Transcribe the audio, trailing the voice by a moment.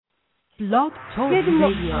Blog Talk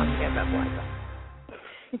Radio.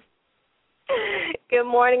 Good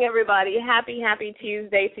morning, everybody. Happy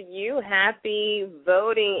Tuesday to you. Happy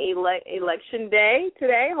voting election day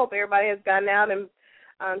today. Hope everybody has gotten out and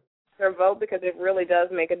their vote, because it really does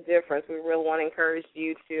make a difference. We really want to encourage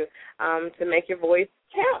you to make your voice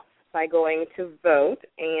count by going to vote,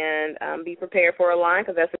 and be prepared for a line,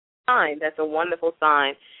 because that's a sign. That's a wonderful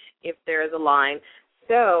sign if there is a line.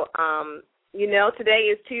 So, today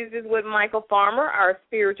is Tuesdays with Michael Farmer, our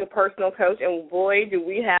spiritual personal coach, and boy, do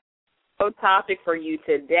we have a topic for you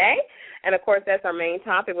today. And, of course, that's our main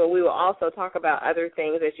topic, but we will also talk about other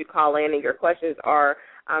things as you call in and your questions are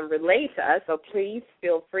relayed to us. So please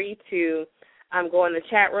feel free to go in the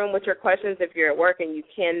chat room with your questions if you're at work and you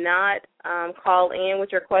cannot call in with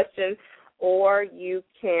your questions, or you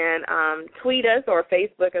can tweet us or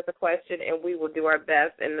Facebook us a question, and we will do our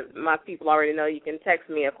best. And my people already know you can text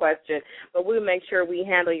me a question, but we'll make sure we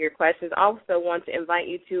handle your questions. I also want to invite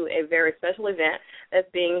you to a very special event that's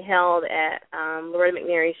being held at Loretta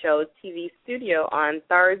McNary Show's TV studio on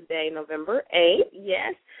Thursday, November 8th.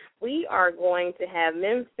 Yes, we are going to have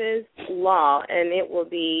Memphis Law, and it will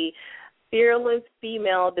be Fearless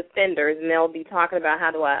Female Defenders, and they'll be talking about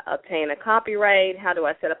how do I obtain a copyright, how do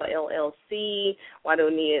I set up an LLC, why do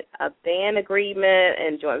I need a band agreement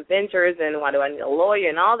and joint ventures, and why do I need a lawyer,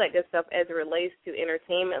 and all that good stuff as it relates to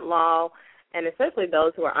entertainment law, and especially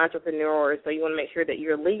those who are entrepreneurs. So you want to make sure that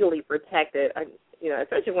you're legally protected.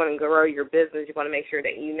 Especially when you grow your business, you want to make sure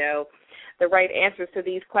that you know the right answers to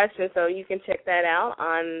these questions. So you can check that out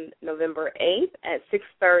on November 8th at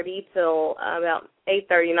 6:30 till about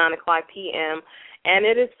 8:30, 9 o'clock p.m., and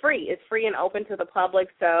it is free. It's free and open to the public,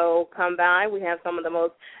 so come by. We have some of the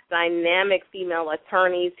most dynamic female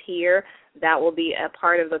attorneys here that will be a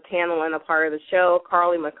part of the panel and a part of the show.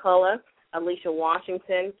 Carly McCullough, Alicia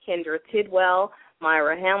Washington, Kendra Tidwell,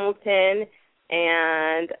 Myra Hamilton,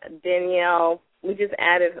 and Danielle. We just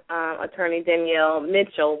added attorney Danielle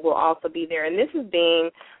Mitchell will also be there. And this is being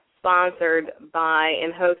sponsored by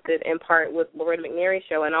and hosted in part with Loretta McNary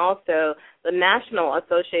Show, and also the National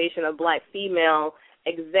Association of Black Female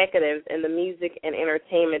Executives in the Music and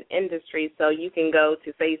Entertainment Industry. So you can go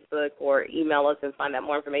to Facebook or email us and find out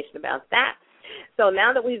more information about that. So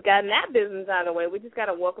now that we've gotten that business out of the way, we just got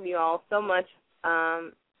to welcome you all so much,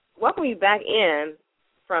 welcome you back in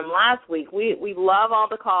from last week. We love all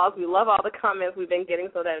the calls. We love all the comments we've been getting,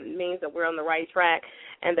 so that means that we're on the right track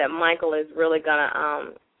and that Michael is really going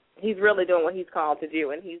to, he's really doing what he's called to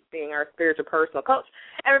do, and he's being our spiritual personal coach.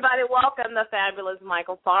 Everybody, welcome the fabulous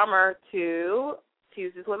Michael Farmer to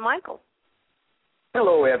Tuesdays with Michael.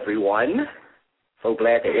 Hello, everyone. So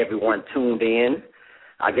glad that everyone tuned in.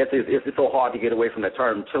 I guess it's so hard to get away from the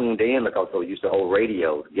term tuned in because so used to hold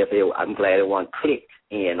radio. I'm glad everyone clicked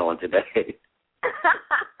in on today.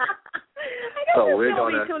 So we're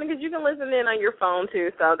going to be tuning, because you can listen in on your phone too,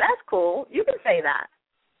 so that's cool. You can say that.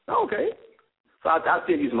 Okay. So I'll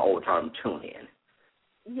still use my old term, tune in.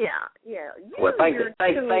 Yeah. Well, thanks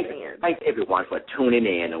everyone for tuning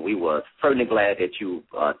in, and we were certainly glad that you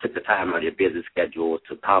took the time out of your busy schedule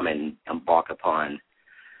to come and embark upon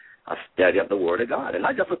a study of the Word of God, and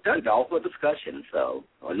not just a study, but also a discussion. So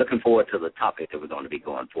we're looking forward to the topic that we're going to be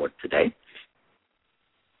going for today.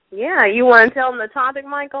 Yeah, you want to tell them the topic,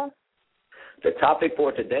 Michael? The topic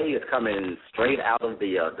for today is coming straight out of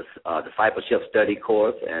the discipleship study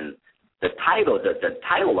course, and the title of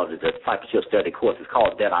the discipleship study course is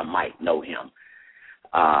called "That I Might Know Him."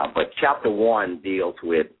 But chapter 1 deals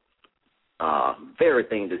with very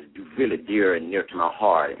thing that's really dear and near to my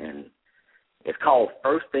heart, and it's called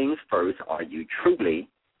 "First Things First: Are You Truly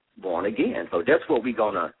Born Again?" So that's what we're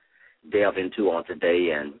gonna delve into on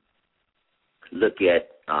today, and look at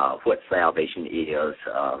what salvation is,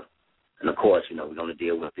 and of course, we're going to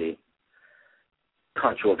deal with the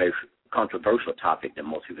controversial topic that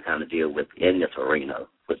most people kind of deal with in this arena,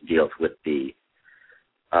 which deals with the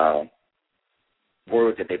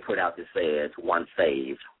word that they put out that says "once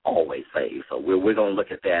saved, always saved." So we're going to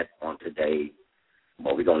look at that on today,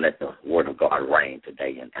 but we're going to let the Word of God reign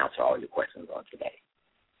today and answer all your questions on today.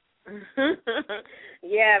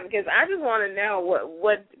 Yeah, because I just want to know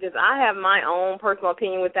what because I have my own personal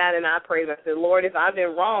opinion with that, and I pray. I said, Lord, if I've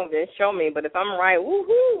been wrong, then show me. But if I'm right,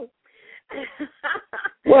 woohoo!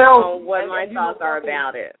 Well, what my thoughts are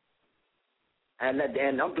about it. And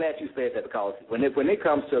I'm glad you said that, because when it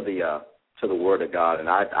comes to the Word of God, and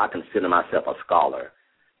I consider myself a scholar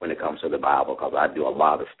when it comes to the Bible, because I do a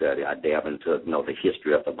lot of study. I delve into the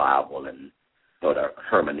history of the Bible, and the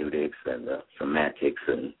hermeneutics and the semantics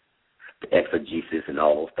and the exegesis and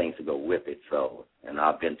all those things that go with it. So, and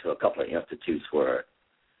I've been to a couple of institutes where,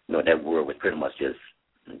 that word was pretty much just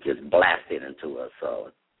just blasted into us.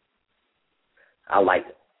 So I like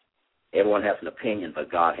it. Everyone has an opinion,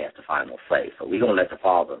 but God has the final say. So we're going to let the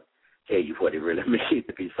Father tell you what it really means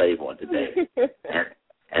to be saved on today.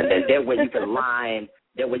 and then that way you can line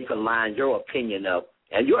your opinion up.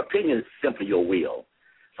 And your opinion is simply your will.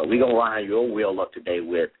 So we're going to line your will up today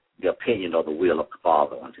with the opinion or the will of the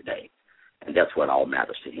Father on today. And that's what all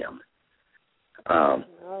matters to him. All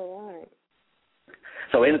right.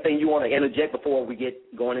 So anything you want to interject before we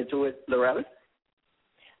get going into it, Loretta?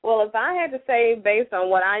 Well, if I had to say based on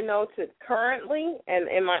what I know to currently and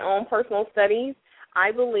in my own personal studies,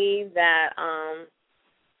 I believe that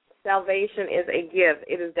salvation is a gift.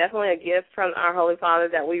 It is definitely a gift from our Holy Father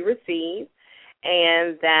that we receive,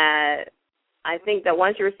 and that I think that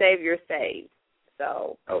once you're saved, you're saved.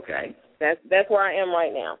 So okay, that's where I am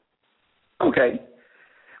right now. Okay.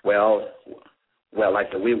 Well, like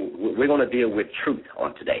I said, we're going to deal with truth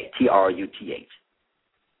on today, Truth.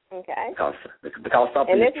 Okay. Because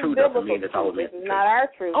something is true doesn't mean it's always This is not our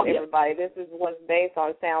truth, yeah. everybody. This is what's based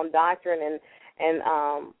on sound doctrine and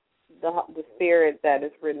the spirit that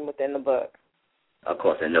is written within the book. Of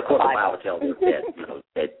course, and the Bible tells us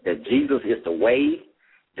that that Jesus is the way,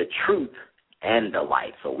 the truth, and the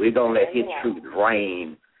light. So we're going to let His truth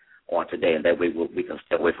reign on today, and that way we can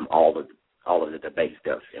step away from all of the debate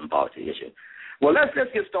that's involved in the issue. Well, let's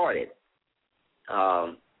get started.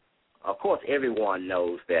 Of course, everyone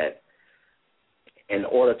knows that in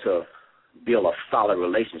order to build a solid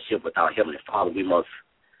relationship with our Heavenly Father, we must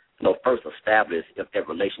first establish if that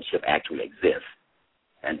relationship actually exists.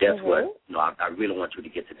 And that's what I really want you to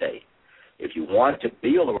get today. If you want to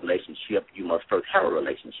build a relationship, you must first have a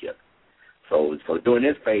relationship. So during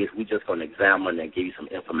this phase, we're just going to examine and give you some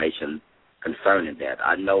information concerning that.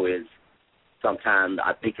 I know sometimes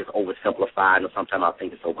I think it's oversimplified, and sometimes I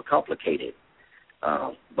think it's overcomplicated.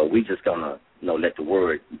 But we're just going to let the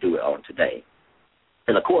Word do it on today.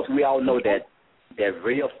 And, of course, we all know that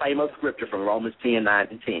real famous scripture from Romans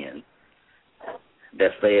 10:9-10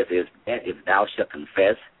 that says that if thou shalt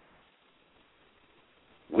confess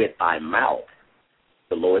with thy mouth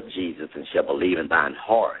the Lord Jesus and shalt believe in thine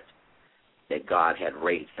heart that God had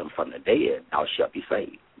raised him from the dead, thou shalt be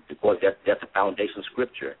saved. Because that's the foundation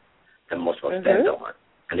scripture that most of us stand on.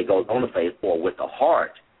 And it goes on to say, for with the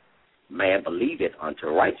heart man believeth unto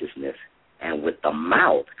righteousness, and with the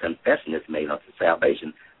mouth confession is made unto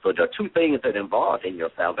salvation. So there are two things that are involved in your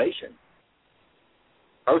salvation.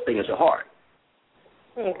 First thing is your heart.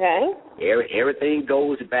 Okay. Everything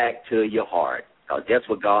goes back to your heart, because that's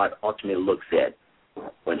what God ultimately looks at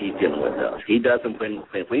when He's dealing with us. He doesn't, when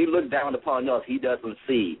He looks down upon us, He doesn't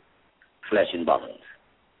see flesh and bones,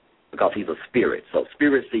 because He's a spirit. So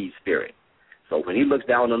spirit sees spirit. So when He looks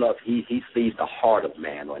down on us, He sees the heart of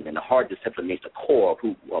man, and the heart just simply means the core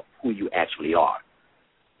of who you actually are.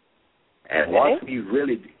 And once we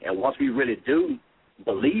really do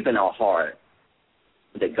believe in our heart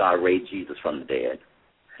that God raised Jesus from the dead.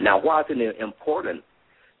 Now, why is it important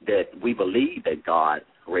that we believe that God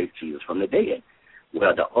raised Jesus from the dead?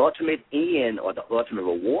 Well, the ultimate end or the ultimate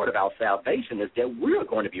reward of our salvation is that we're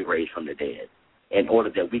going to be raised from the dead in order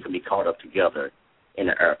that we can be caught up together in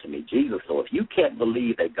the earth to meet Jesus. So if you can't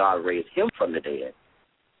believe that God raised him from the dead,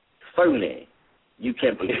 certainly you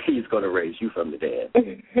can't believe He's going to raise you from the dead.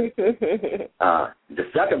 The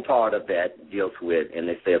second part of that deals with, and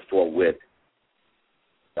it says, for with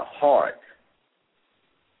the heart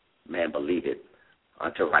man believeth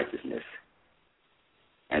unto righteousness,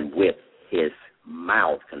 and with his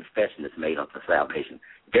mouth confession is made unto salvation.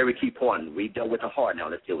 Very key point. We dealt with the heart, now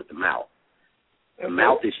let's deal with the mouth. The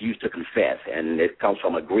mouth is used to confess, and it comes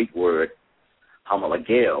from a Greek word,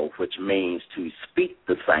 homologeo, which means to speak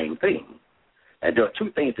the same thing. And there are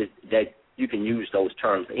two things that you can use those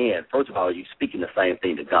terms in. First of all, you're speaking the same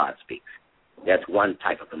thing that God speaks. That's one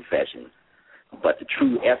type of confession. But the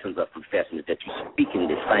true essence of confession is that you're speaking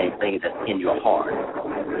the same thing that's in your heart.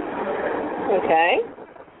 Okay.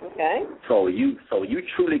 So you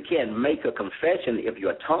truly can make a confession if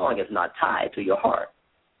your tongue is not tied to your heart.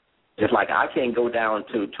 Just like I can't go down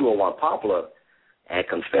to 201 Poplar and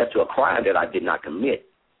confess to a crime that I did not commit.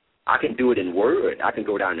 I can do it in word. I can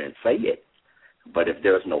go down there and say it. But if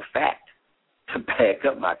there's no fact to back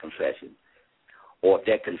up my confession, or if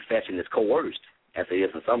that confession is coerced, as it is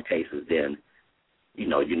in some cases, then, you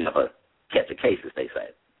never catch a case, as they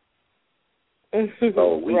say.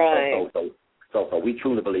 So we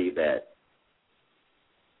truly believe that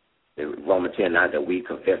in Romans 10:9 that we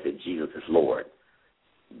confess that Jesus is Lord.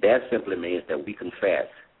 That simply means that we confess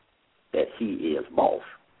that He is boss.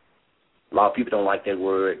 A lot of people don't like that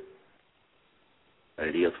word, but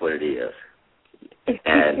it is what it is.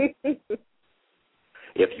 And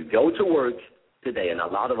if you go to work today, and a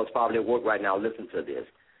lot of us probably at work right now listen to this,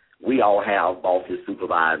 we all have bosses,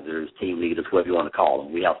 supervisors, team leaders, whoever you want to call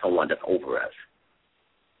them. We have someone that's over us.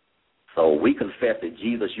 So we confess that,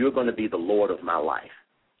 Jesus, you're going to be the Lord of my life.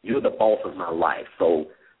 You're the boss of my life. So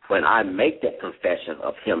when I make that confession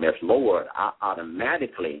of him as Lord, I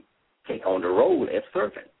automatically take on the role as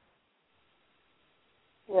servant.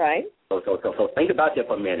 Right. So think about that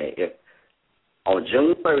for a minute. If on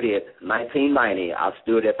June 30th, 1990, I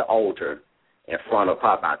stood at the altar in front of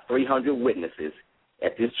probably about 300 witnesses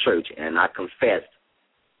at this church, and I confessed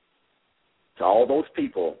to all those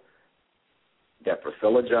people that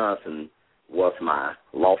Priscilla Johnson was my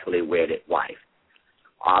lawfully wedded wife.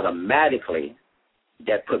 Automatically,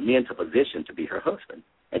 that put me into position to be her husband.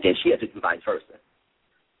 And then she had to do vice versa.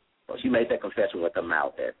 So she made that confession with her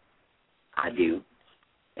mouth that I do.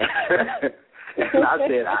 And I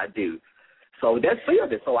said I do. So that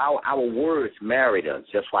sealed it. So our words married us,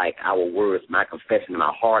 just like our words, my confession in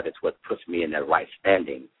my heart is what puts me in that right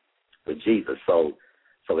standing with Jesus. So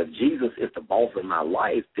if Jesus is the boss of my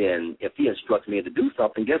life, then if he instructs me to do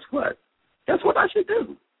something, guess what? That's what I should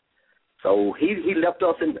do. So he left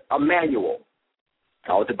us in a manual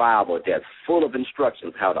called the Bible that's full of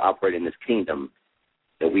instructions how to operate in this kingdom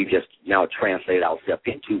that we've just now translated ourselves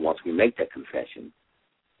into once we make that confession.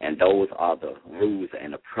 And those are the rules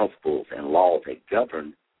and the principles and laws that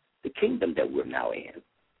govern the kingdom that we're now in.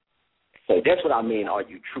 So that's what I mean, are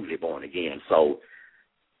you truly born again? So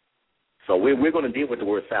we're going to deal with the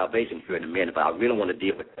word salvation here in a minute, but I really want to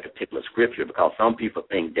deal with that particular scripture because some people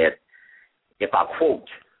think that if I quote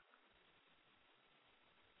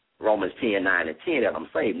Romans 10, 9, and 10 that I'm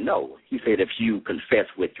saved. No. He said if you confess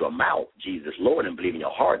with your mouth Jesus Lord and believe in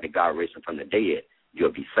your heart that God raised him from the dead,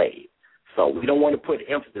 you'll be saved. So we don't want to put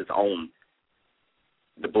emphasis on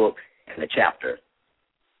the book and the chapter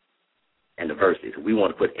and the verses. We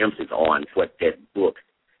want to put emphasis on what that book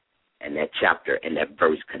and that chapter and that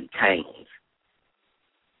verse contains.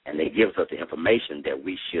 And it gives us the information that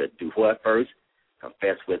we should do what first?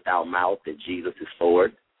 Confess with our mouth that Jesus is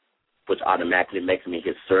Lord, which automatically makes me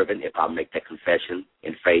his servant if I make that confession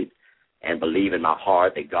in faith and believe in my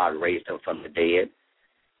heart that God raised him from the dead.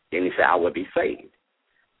 Then he said, I will be saved.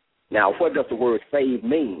 Now, what does the word saved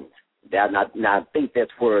mean? Now, I think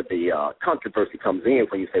that's where the controversy comes in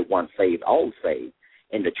when you say one saved, all saved.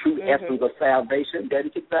 In the true essence of salvation, that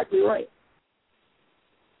is exactly right.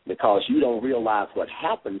 Because you don't realize what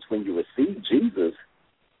happens when you receive Jesus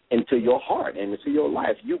into your heart and into your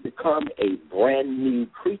life. You become a brand new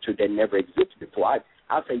creature that never existed before.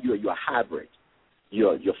 I say you're a hybrid.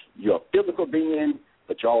 You're a physical being,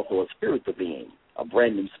 but you're also a spiritual being, a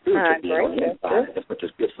brand new spiritual being on the inside. That's what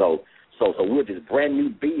this is. So we're this brand new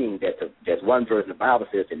being that's one verse in the Bible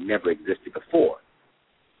says that never existed before.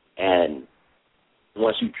 And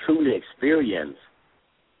once you truly experience,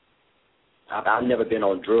 I've never been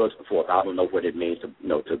on drugs before, so I don't know what it means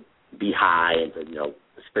to be high and to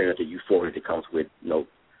experience the euphoria that comes with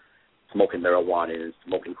smoking marijuana and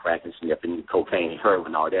smoking crack and sniffing cocaine and heroin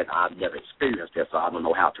and all that. I've never experienced that, so I don't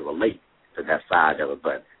know how to relate to that side of it.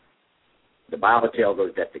 But the Bible tells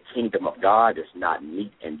us that the kingdom of God is not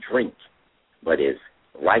meat and drink, but is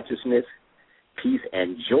righteousness, peace,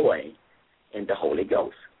 and joy in the Holy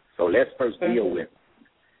Ghost. So let's first deal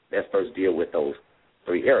with those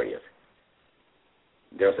three areas.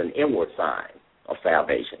 There's an inward sign of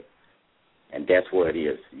salvation, and that's where it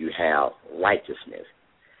is. You have righteousness.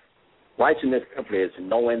 Righteousness simply is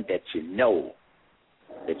knowing that you know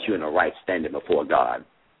that you're in the right standing before God.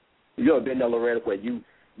 You ever been there, Loretta, where you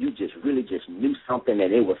just really just knew something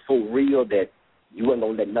and it was so real that you weren't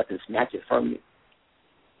going to let nothing snatch it from you?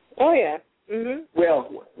 Oh, yeah. Mm-hmm.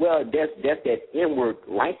 Well, that's that inward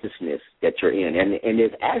righteousness that you're in, and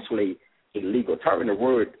it's actually a legal term. The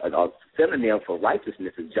word, a synonym for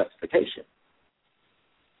righteousness is justification,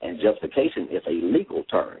 and justification is a legal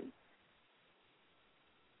term.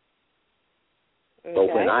 Okay,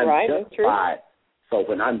 so when I'm justified,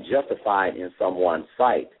 when I'm justified in someone's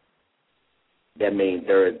sight, that means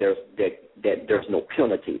there's no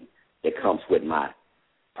penalty that comes with my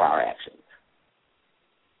prior actions.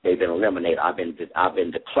 They've been eliminated. I've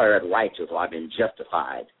been declared righteous, or I've been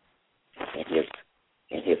justified in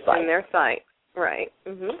his sight. In their sight, right?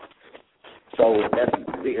 Mm-hmm. So that's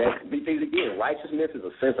big things again. Righteousness is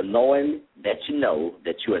a sense of knowing that you know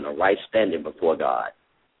that you're in the right standing before God,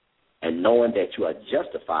 and knowing that you are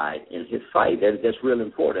justified in his sight. That's real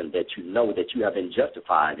important, that you know that you have been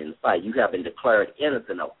justified in his sight. You have been declared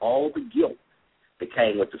innocent of all the guilt that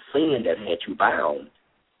came with the sin that had you bound.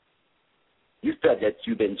 You felt that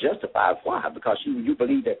you've been justified. Why? Because you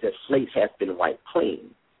believe that the slate has been wiped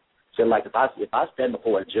clean. So, like, if I stand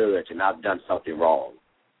before a judge and I've done something wrong,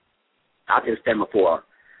 I can stand before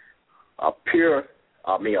a jury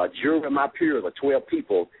of my peers of 12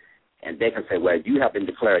 people, and they can say, well, you have been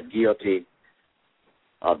declared guilty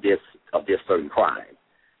of this certain crime.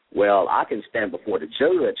 Well, I can stand before the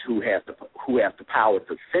judge who has the power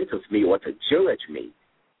to sentence me or to judge me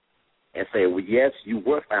and say, well, yes, you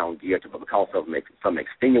were found guilty, but because of some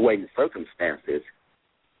extenuating circumstances,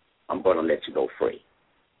 I'm going to let you go free.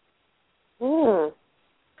 Mm.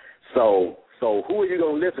 So who are you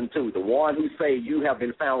going to listen to? The one who say you have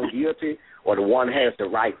been found guilty, or the one who has the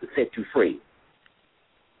right to set you free?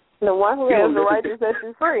 The one who has the right to set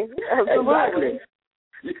you free. Absolutely. Exactly.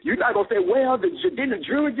 You're not going to say, well, didn't the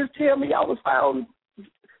jury just tell me I was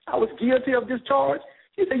guilty of this charge?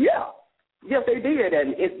 You say, yeah. Yes, they did,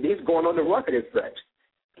 and it's going on the record as such.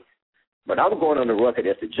 But I'm going on the record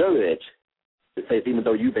as the judge that says even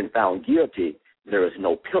though you've been found guilty, there is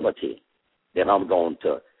no penalty that I'm going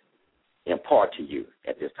to impart to you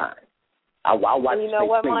at this time. I you know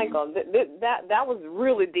what, Michael? That was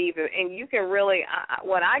really deep, and you can really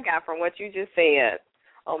what I got from what you just said.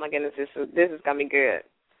 Oh my goodness, this is gonna be good.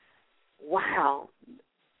 Wow,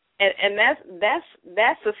 and that's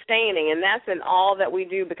sustaining, and that's in all that we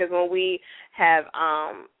do, because when we have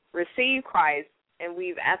received Christ and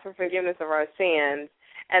we've asked for forgiveness of our sins.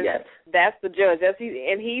 And yes. That's the judge.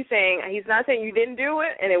 He's saying, he's not saying you didn't do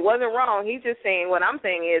it and it wasn't wrong. He's just saying, what I'm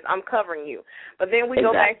saying is I'm covering you. But then we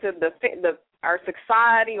go back to our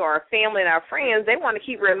society or our family and our friends. They want to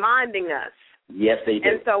keep reminding us. Yes, they do.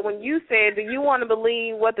 And so when you said, do you want to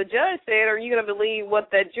believe what the judge said, or are you going to believe what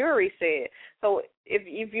that jury said? So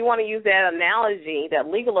if you want to use that analogy, that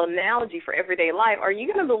legal analogy for everyday life, are you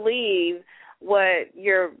going to believe what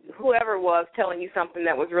whoever was telling you something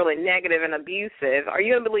that was really negative and abusive? Are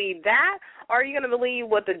you going to believe that? Or are you going to believe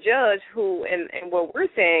what the judge who, and what we're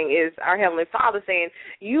saying is our Heavenly Father saying,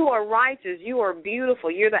 you are righteous, you are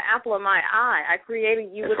beautiful, you're the apple of my eye, I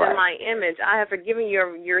created you within my image, I have forgiven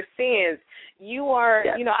your sins, you are,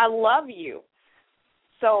 I love you.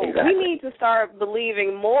 So we need to start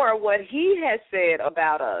believing more what he has said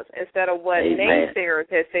about us instead of what naysayers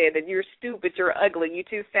have said, that you're stupid, you're ugly, you're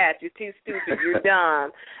too fat, you're too stupid, you're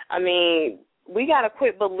dumb. I mean, we got to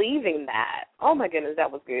quit believing that. Oh, my goodness,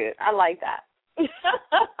 that was good. I like that.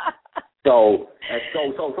 So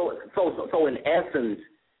in essence,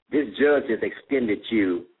 this judge has extended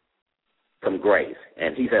you some grace.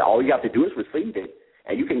 And he said all you have to do is receive it,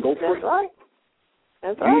 and you can go free. That's right.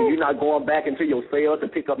 That's right. You're not going back into your cell to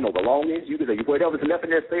pick up no belongings. You can say, whatever's left in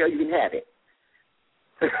that cell, you can have it.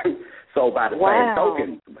 So by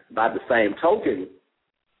the same token,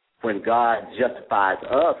 when God justifies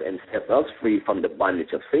us and sets us free from the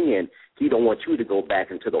bondage of sin, he don't want you to go back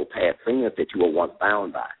into those past sins that you were once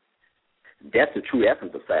bound by. That's the true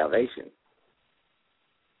essence of salvation.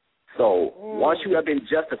 So once you have been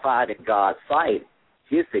justified in God's sight,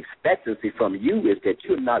 his expectancy from you is that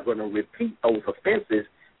you're not going to repeat those offenses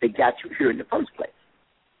that got you here in the first place.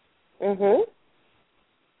 Mhm.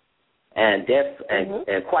 And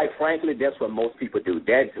and quite frankly, that's what most people do.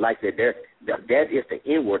 That's like I said, that is the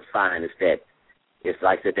inward sign. Is that it's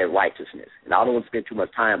like that righteousness. And I don't want to spend too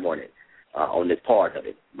much time on it, on this part of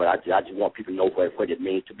it. But I just want people to know what it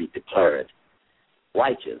means to be declared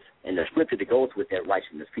righteous. And the scripture that goes with that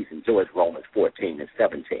righteousness, peace, and joy is Romans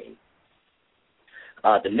 14:17.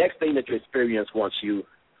 The next thing that you experience once you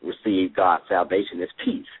receive God's salvation is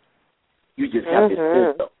peace. You just have this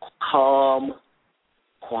sense of calm,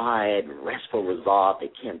 quiet, restful resolve that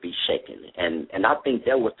can't be shaken. And I think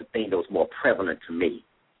that was the thing that was more prevalent to me,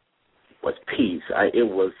 was peace.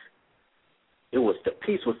 The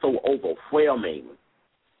peace was so overwhelming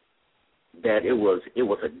that it was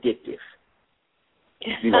addictive.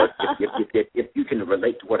 You know, if you can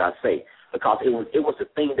relate to what I say, because it was the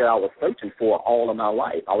thing that I was searching for all of my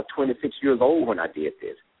life. I was 26 years old when I did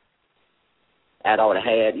this. And I would have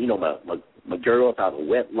had, my girls out of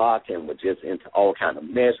wedlock and were just into all kind of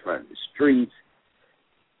mess, running the streets,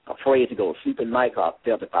 afraid to go to sleep at night because I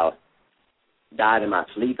felt if I died in my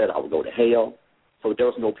sleep that I would go to hell. So there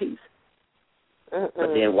was no peace. But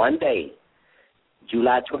then one day,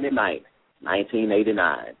 July 29th,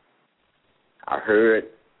 1989, I heard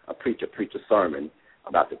a preacher preach a sermon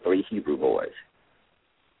about the 3 Hebrew boys.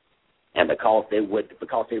 And because they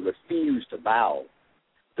refused to bow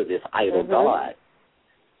to this idol god,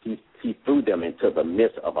 he threw them into the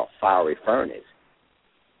midst of a fiery furnace.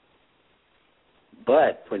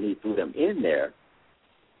 But when he threw them in there,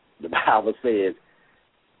 the Bible says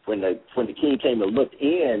when the king came and looked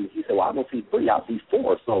in, he said, well, I don't see 3, I see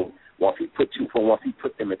 4. So once he put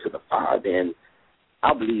them into the fire, then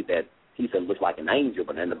I believe that he said, looks like an angel,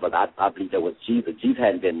 but I believe that was Jesus. Jesus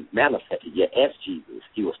hadn't been manifested yet as Jesus.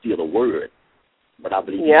 He was still the Word. But I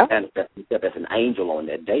believe he manifested himself as an angel on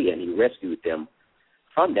that day, and he rescued them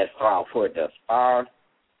from that fire, for the fire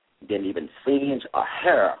didn't even singe a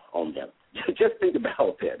hair on them. Just think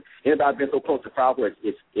about that. Anybody been so close to fire where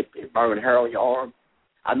it's burning hair on your arm?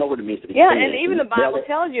 I know what it means to be singed. And even the Bible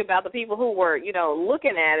tells you about the people who were,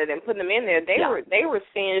 looking at it and putting them in there. They were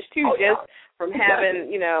singed too, from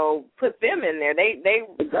having, put them in there.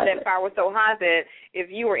 That fire was so hot that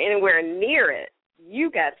if you were anywhere near it,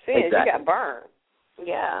 you got singed, you got burned.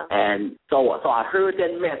 Yeah. And so I heard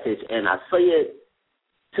that message, and I said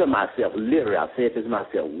to myself, literally, I said to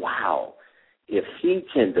myself, wow, if he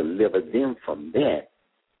can deliver them from that,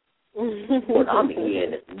 what I'm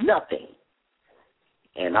hearing is nothing.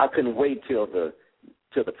 And I couldn't wait till the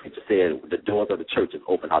preacher said the doors of the church is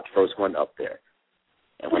open. I was the first one up there.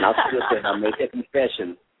 And when I stood there and I made that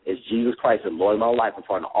confession as Jesus Christ, the Lord of my life, in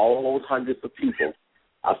front of all those hundreds of people,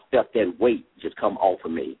 I felt that weight just come off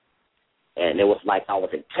of me. And it was like I was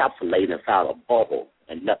encapsulated inside a bubble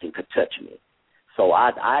and nothing could touch me. So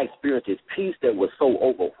I experienced this peace that was so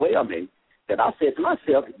overwhelming that I said to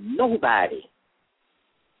myself, nobody,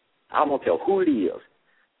 I don't care who it is.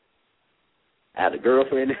 I had a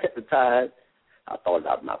girlfriend at the time. I thought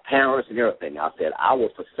about my parents and everything. I said I will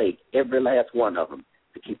forsake every last one of them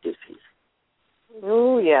to keep this peace.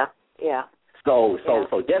 Oh yeah. So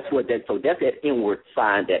that's that inward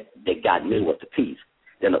sign that got me with the peace.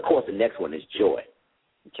 Then of course the next one is joy.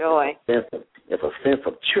 Joy. It's a sense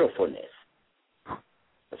of cheerfulness.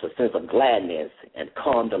 It's a sense of gladness and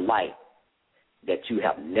calm delight that you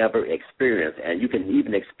have never experienced, and you can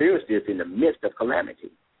even experience this in the midst of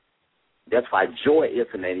calamity. That's why joy is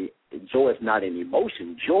not an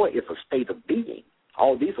emotion. Joy is a state of being.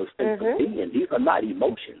 All these are states of being. These are not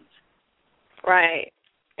emotions. Right.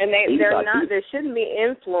 And there shouldn't be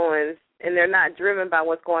influence, and they're not driven by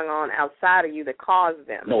what's going on outside of you that causes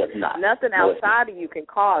them. No, it's not. Nothing outside of you can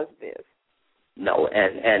cause this. No,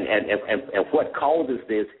 and what causes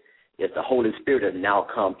this is the Holy Spirit has now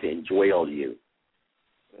come to indwell you.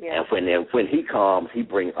 Yeah. And when he comes, he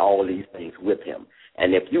brings all these things with him.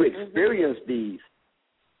 And if you experience these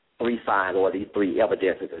three signs or these three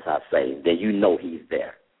evidences, as I say, then you know he's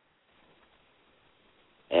there.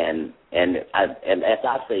 And as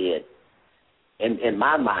I said, in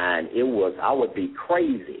my mind, I would be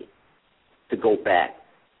crazy to go back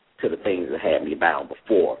to the things that had me bound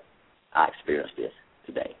before I experienced this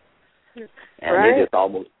today. And right.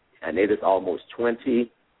 it is almost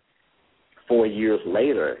 24 years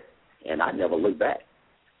later, and I never looked back.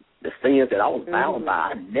 The sins that I was bound by,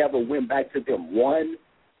 I never went back to them 1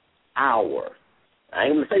 hour. I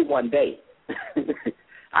ain't going to say 1 day.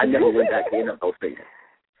 I never went back to any of those things.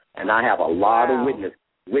 And I have a lot of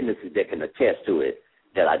witnesses that can attest to it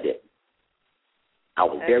that I did. I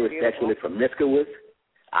was very sexually promiscuous.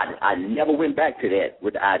 I never went back to that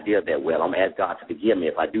with the idea that, well, I'm going to ask God to forgive me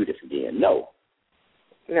if I do this again. No.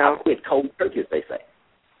 I quit cold turkey, as they say.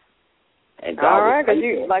 And God all right, because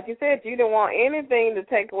like you said, you didn't want anything to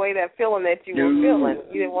take away that feeling that you were feeling.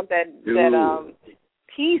 You didn't want that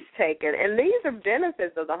peace taken. And these are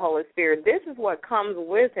benefits of the Holy Spirit. This is what comes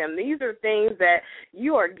with him. These are things that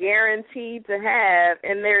you are guaranteed to have,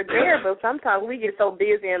 and they're there. But sometimes we get so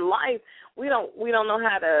busy in life, we don't know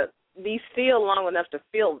how to be still long enough to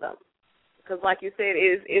feel them. Because, like you said,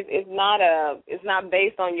 it's not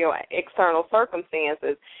based on your external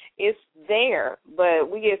circumstances. It's there,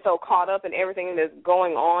 but we get so caught up in everything that's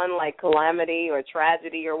going on, like calamity or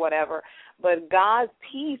tragedy or whatever. But God's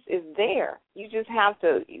peace is there. You just got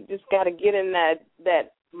to get in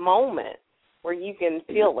that moment where you can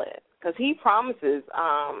feel it, because He promises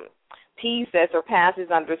peace that surpasses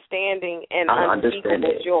understanding and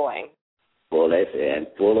unspeakable joy. Well, and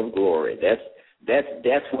full of glory.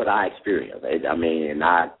 That's what I experienced. I mean,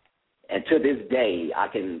 and to this day, I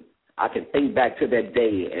can think back to that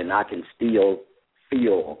day, and I can still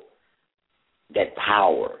feel that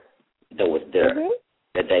power that was there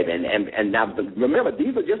that day. And now, remember,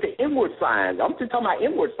 these are just the inward signs. I'm just talking about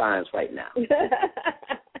inward signs right now.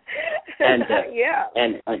 And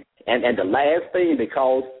the last thing,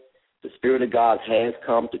 because the Spirit of God has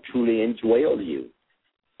come to truly indwell you,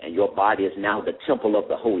 and your body is now the temple of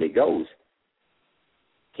the Holy Ghost,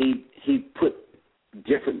 He put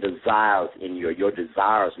different desires in your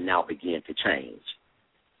desires now begin to change.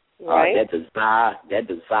 Right. That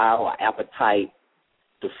desire or appetite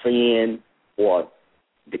to sin or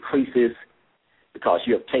decreases because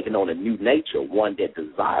you have taken on a new nature, one that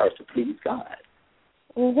desires to please God.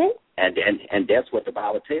 Mm-hmm. And that's what the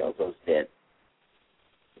Bible tells us, that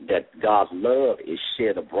that God's love is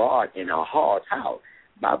shed abroad in our hearts. How?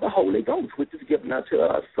 By the Holy Ghost, which is given unto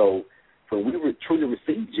us. So when we truly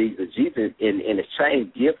receive Jesus, Jesus in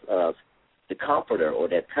exchange gives us the Comforter or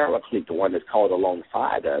that Paraclete, the one that's called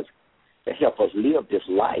alongside us, to help us live this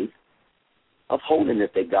life of holiness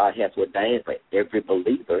that God has ordained for every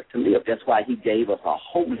believer to live. That's why he gave us a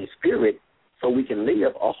Holy Spirit so we can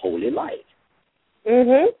live a holy life.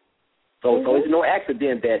 So it's no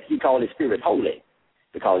accident that he called his Spirit holy.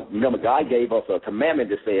 Because, remember, God gave us a commandment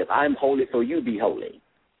that says, I'm holy, so you be holy.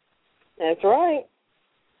 That's right.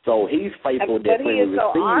 So he's faithful that but when he is we so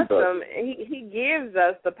receive awesome. us. He gives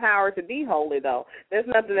us the power to be holy, though. There's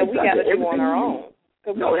nothing that we got to do on our own.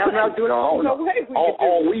 No, that's not doing our own. No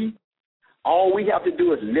way All we have to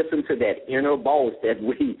do is listen to that inner voice that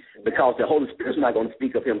because the Holy Spirit's not going to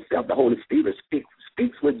speak of himself. The Holy Spirit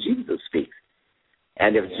speaks what Jesus speaks.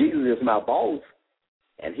 And if Jesus is my boss,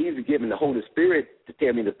 and he's given the Holy Spirit to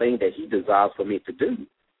tell me the thing that he desires for me to do,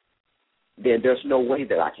 then there's no way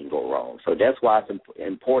that I can go wrong. So that's why it's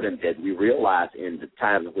important that we realize in the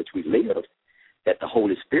time in which we live that the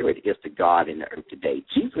Holy Spirit is the God in the earth today.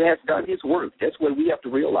 Jesus has done his work. That's what we have to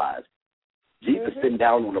realize. Jesus sitting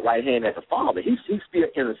down on the right hand as the Father. He's still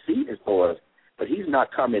interceding for us, but he's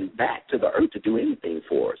not coming back to the earth to do anything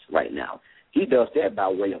for us right now. He does that by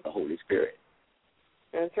way of the Holy Spirit.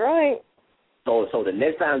 That's right. So the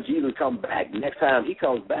next time Jesus comes back, next time he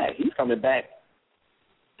comes back, he's coming back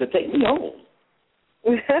to take me home.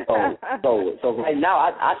 So right now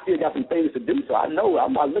I still got some things to do, so I know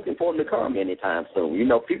I'm not looking for him to come anytime soon. You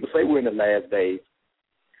know, people say we're in the last days,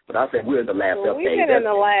 but I said we're in the last days. We've been in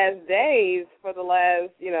the last days for the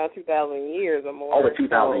last, 2,000 years or more. Over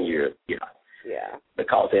 2,000 years, yeah. Yeah.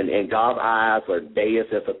 Because in God's eyes, a day is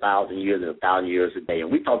just 1,000 years, and 1,000 years a day.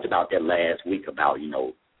 And we talked about that last week about,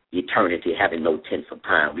 eternity having no tenth of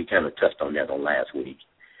time. We kind of touched on that on last week.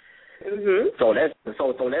 So let's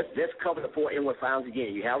cover the four inward signs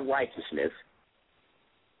again. You have righteousness,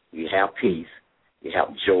 you have peace, you have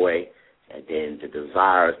joy, and then the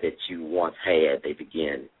desires that you once had, they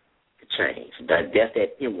begin to change. That's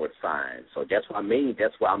that inward sign. So that's what I mean.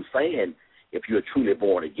 That's what I'm saying. If you're truly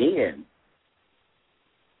born again,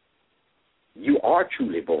 you are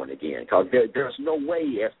truly born again, because there's no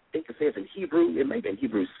way, as I think it says in Hebrew, it may be in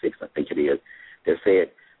Hebrews 6, I think it is, that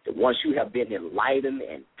said that once you have been enlightened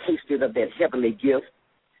and tasted of that heavenly gift,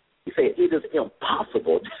 he said it is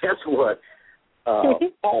impossible. That's what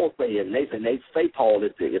Paul said, and they say Paul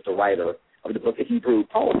is the writer of the book of Hebrews.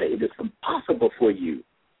 Paul said it is impossible for you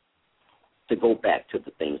to go back to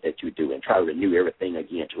the things that you do and try to renew everything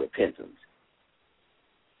again to repentance.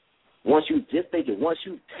 Once you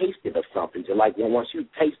tasted of something, just like once you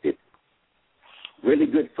tasted really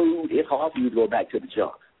good food, it's hard for you to go back to the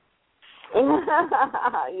junk.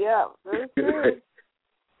 Yeah, that's true.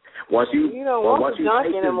 You don't want the junk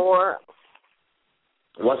anymore.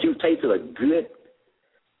 Once you've tasted a good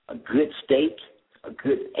steak, a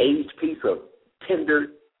good aged piece of tender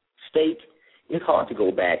steak, it's hard to go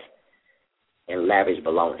back and lavish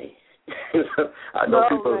bologna. I know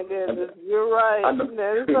people. My goodness, you're right.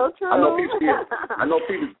 That is so true. I know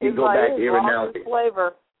people still go back every now and then.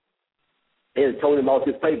 Flavor. It's totally lost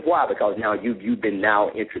its flavor. Why? Because now you've been now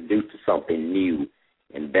introduced to something new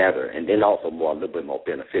and better, and then also a little bit more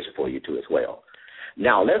beneficial for you too as well.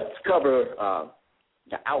 Now let's cover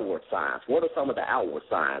the outward signs. What are some of the outward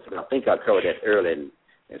signs? And I think I covered that earlier, and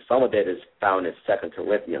some of that is found in 2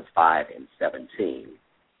 Corinthians 5 and 17.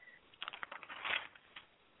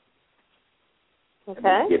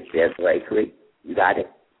 Okay. Get that right quick. You got it?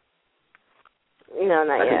 No,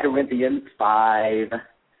 not yet. 2 Corinthians 5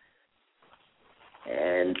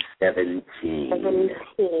 and 17.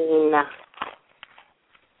 17.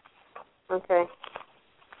 Okay.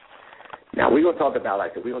 Now we're gonna talk about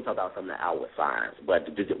some of the outward signs, but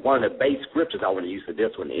one of the base scriptures I want to use for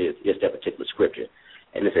this one is that particular scripture,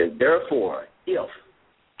 and it says, "Therefore, if,"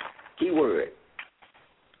 keyword,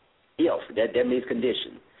 if that means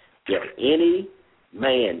condition. If any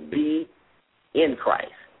man be in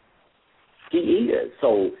Christ, he is.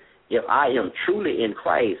 So if I am truly in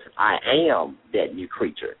Christ, I am that new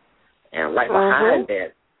creature. And right behind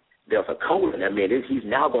that, there's a colon. I mean, he's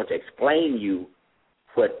now going to explain you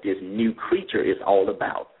what this new creature is all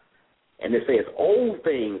about. And it says, old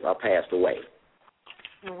things are passed away.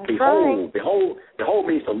 Behold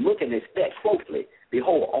means to look and inspect closely.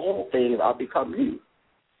 Behold, all things are become new.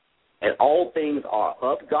 And all things are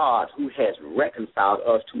of God, who has reconciled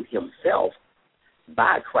us to himself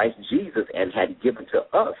by Christ Jesus and had given to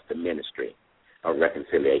us the ministry of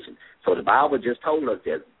reconciliation. So the Bible just told us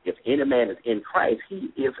that if any man is in Christ,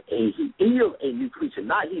 he is a new creature.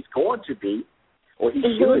 Not he's going to be, or he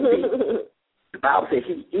should be. The Bible says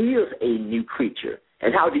he is a new creature.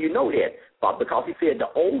 And how do you know that? Well, because he said the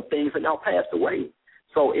old things are now passed away.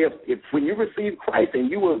 So if when you received Christ and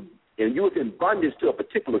you was in bondage to a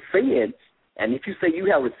particular sin, and if you say you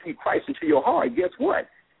have received Christ into your heart, guess what?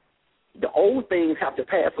 The old things have to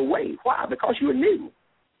pass away. Why? Because you're new.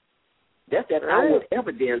 That's that outward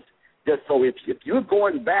evidence. So if you're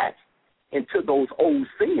going back into those old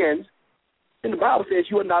sins, then the Bible says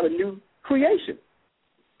you are not a new creation.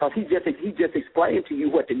 Because he just explained to you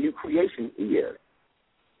what the new creation is.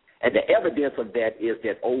 And the evidence of that is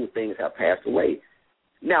that old things have passed away.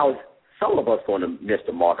 Now, some of us are going to miss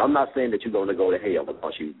the mark. I'm not saying that you're going to go to hell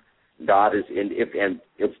because God is in.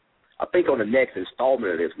 If I think on the next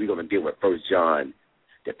installment of this, we're going to deal with First John,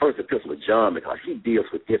 the first epistle of John, because he deals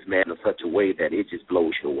with this man in such a way that it just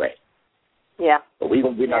blows you away. Yeah. But we're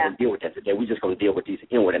not going to deal with that today. We're just going to deal with these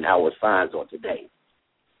inward and outward signs on today.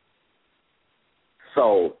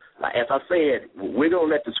 So, as I said, we're going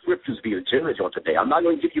to let the scriptures be the judge on today. I'm not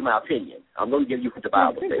going to give you my opinion. I'm going to give you what the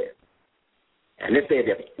Bible says. And it said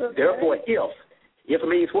that, therefore, if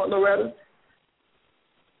means what, Loretta?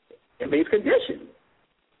 It means condition.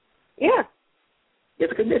 Yeah.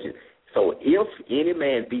 It's a condition. So if any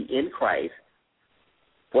man be in Christ,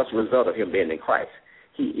 what's the result of him being in Christ?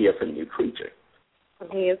 He is a new creature.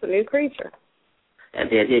 He is a new creature. And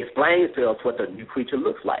then he explains to us what the new creature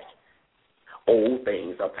looks like. Old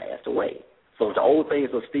things are passed away. So if the old things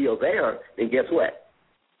are still there, then guess what?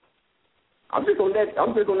 I'm just gonna let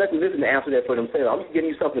the listener answer that for themselves. I'm just giving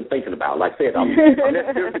you something to thinking about. Like I said, I'm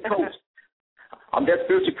that spiritual coach. I'm that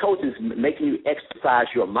spiritual coach is making you exercise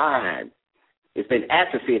your mind. It's been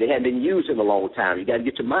atrophied. It hadn't been used in a long time. You got to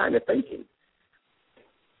get your mind to thinking.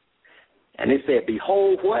 And it said,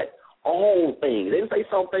 behold what? All things. They didn't say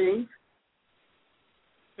some things.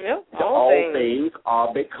 Yeah, all things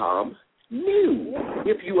are become new.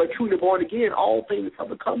 If you are truly born again, all things have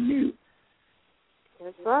become new.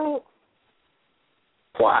 That's right.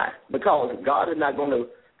 Why? Because God is not going to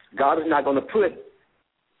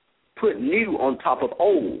put new on top of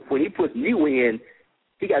old. When he puts new in,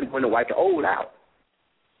 he got to go in and wipe the old out.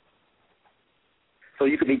 So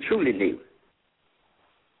you can be truly new.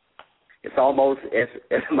 It's almost,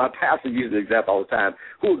 as my pastor uses the example all the time,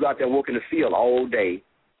 who goes out there working the field all day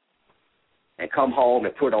and come home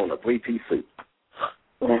and put on a 3-piece suit?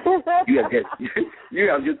 you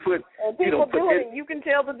have just put, you can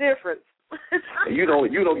tell the difference. you don't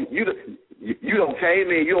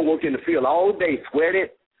came in, you don't work in the field all day,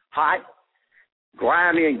 sweated, hot,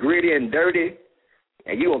 grimy and gritty and dirty,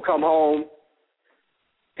 and you will come home,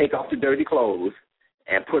 take off the dirty clothes,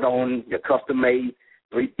 and put on your custom-made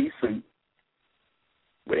 3-piece suit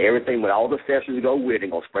with everything, with all the accessories to go with it,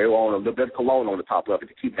 and go spray on a little bit of cologne on the top of it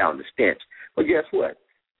to keep down the stench. But guess what?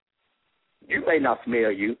 You may not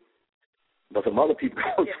smell you, but some other people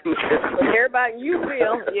don't smell you. Everybody, you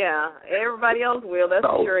will, yeah. Everybody else will, that's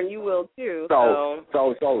for sure, and you will too. So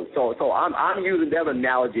I'm using that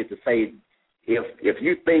analogy to say, if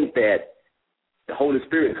you think that the Holy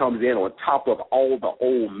Spirit comes in on top of all the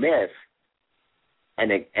old mess,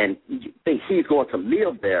 and you think he's going to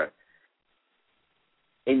live there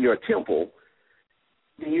in your temple,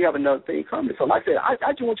 then you have another thing coming. So like I said,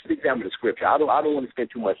 I just want you to examine the scripture. I don't want to spend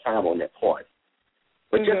too much time on that part.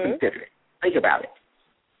 But just consider it. Think about it.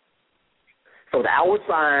 So the outward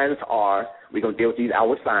signs are, we're going to deal with these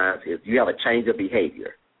outward signs, is you have a change of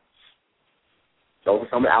behavior. Those are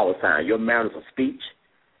some of the outward signs. Your manners of speech.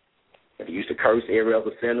 If you used to curse every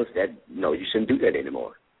other sentence, you shouldn't do that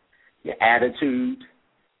anymore. Your attitude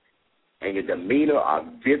and your demeanor are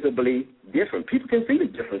visibly different. People can see the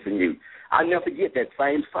difference in you. I'll never forget that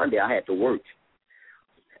same Sunday I had to work.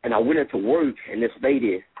 And I went into work, and this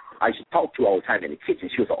lady I used to talk to all the time in the kitchen,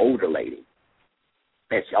 she was an older lady.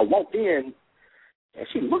 And I walked in, and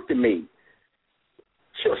she looked at me.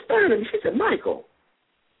 She was staring at me. She said, Michael,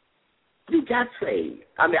 you got saved.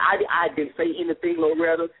 I mean, I didn't say anything,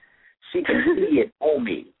 Loretta. She could see it on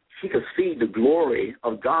me. She could see the glory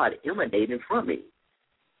of God emanating from me.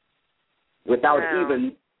 Without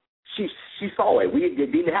even, she saw it. We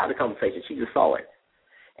didn't have the conversation. She just saw it.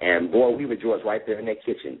 And, boy, we rejoiced right there in that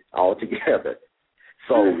kitchen all together.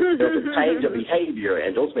 So there's a change of behavior,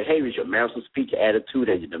 and those behaviors, your manners of speech, your attitude,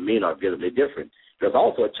 and your demeanor are visibly different. There's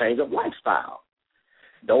also a change of lifestyle.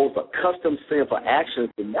 Those are custom sinful actions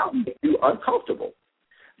that now make you uncomfortable.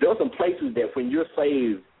 There are some places that when you're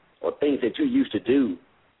saved or things that you used to do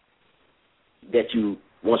that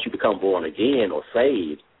once you become born again or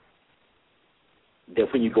saved,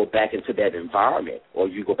 that when you go back into that environment or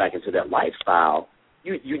you go back into that lifestyle,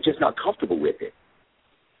 you're just not comfortable with it.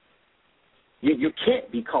 You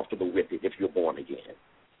can't be comfortable with it if you're born again.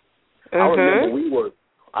 Mm-hmm. I remember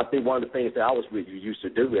I think one of the things that I was really used to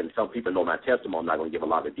do, and some people know my testimony, I'm not going to give a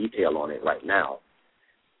lot of detail on it right now,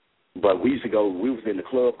 but we was in the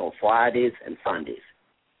club on Fridays and Sundays.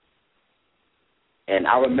 And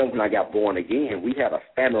I remember when I got born again, we had a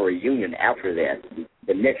family reunion after that.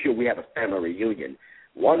 The next year we had a family reunion.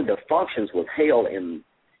 One of the functions was held in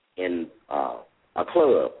a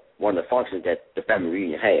club, one of the functions that the family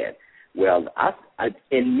reunion had. Well,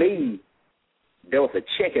 in me, there was a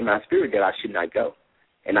check in my spirit that I should not go,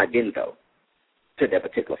 and I didn't go to that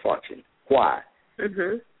particular function. Why?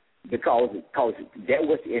 Mm-hmm. Because that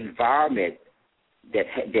was the environment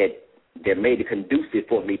that made it conducive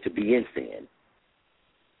for me to be in sin.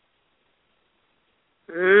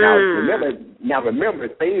 Now remember,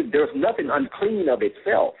 there's nothing unclean of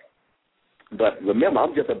itself. But remember,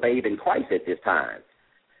 I'm just a babe in Christ at this time.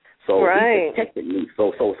 So right. He protected me.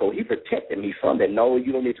 So he protected me from that. No,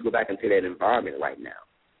 you don't need to go back into that environment right now.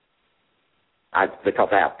 Because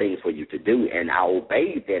I have things for you to do, and I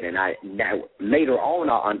obeyed that. And now later on,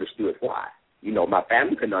 I understood why. You know, my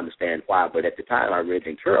family couldn't understand why, but at the time, I really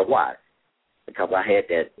didn't care why. Because I had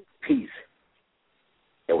that peace.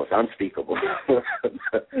 It was unspeakable.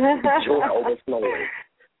 Joy overflowing.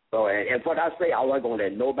 So, and what I say, I wasn't going to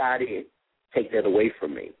let nobody take that away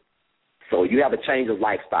from me. So you have a change of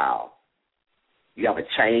lifestyle. You have a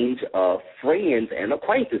change of friends and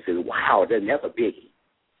acquaintances. Wow, that's a biggie.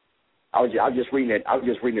 I was just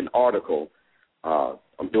reading an article.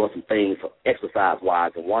 I'm doing some things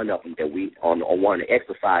exercise-wise, and one of them that on one of the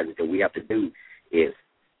exercises that we have to do is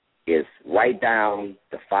write down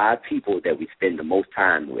the 5 people that we spend the most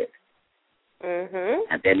time with. Mm-hmm.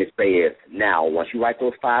 And then it says, now, once you write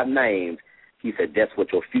those 5 names, he said, that's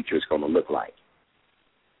what your future is going to look like.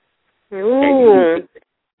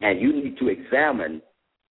 And you need to examine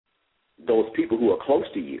those people who are close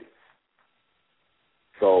to you.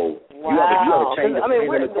 So wow. you have a change of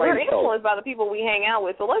we're influenced by the people we hang out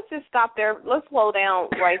with. So let's just stop there. Let's slow down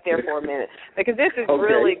right there for a minute, because this is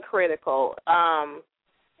really critical.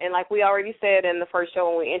 And like we already said in the first show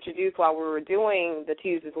when we introduced while we were doing the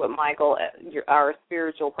Tuesdays with Michael, our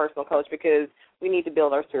spiritual personal coach, because we need to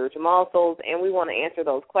build our spiritual muscles and we want to answer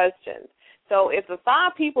those questions. So if the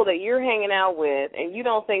 5 people that you're hanging out with and you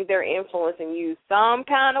don't think they're influencing you some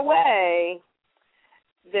kind of way,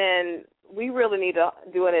 then we really need to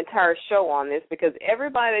do an entire show on this, because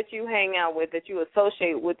everybody that you hang out with, that you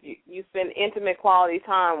associate with, you spend intimate quality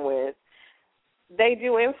time with, they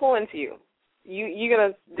do influence you. You're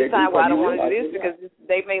going to decide, well, I don't want to do this because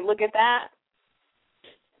they may look at that.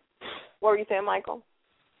 What were you saying, Michael?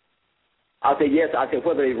 I said, yes. I said,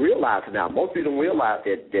 whether they realize it now. Most people don't realize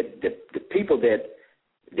that the people that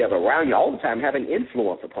are around you all the time have an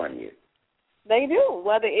influence upon you. They do,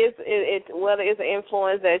 whether it's an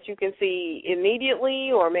influence that you can see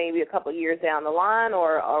immediately or maybe a couple of years down the line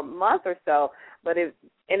or a month or so. But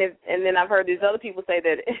and then I've heard these other people say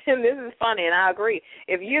that, and this is funny, and I agree.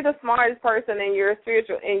 If you're the smartest person in your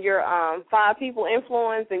spiritual, in your 5 people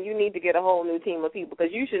influence, then you need to get a whole new team of people,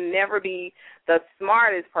 because you should never be the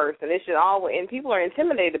smartest person. It should always, and people are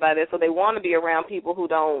intimidated by this, so they want to be around people who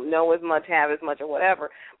don't know as much, have as much, or whatever.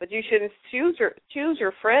 But you shouldn't choose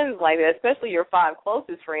your friends like that, especially your 5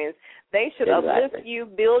 closest friends. They should uplift you,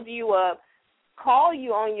 build you up, call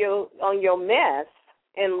you on your mess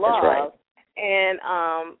in love. That's right. And,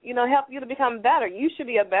 help you to become better. You should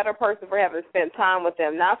be a better person for having spent time with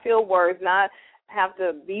them, not feel worse, not have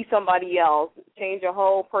to be somebody else, change your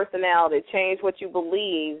whole personality, change what you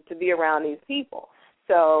believe to be around these people.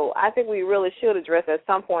 So I think we really should address at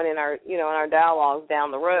some point in our, in our dialogues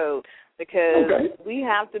down the road, because we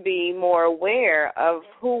have to be more aware of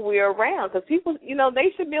who we're around, because people,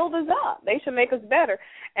 they should build us up. They should make us better.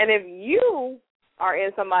 And if you are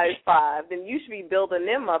in somebody's 5, then you should be building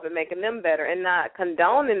them up and making them better, and not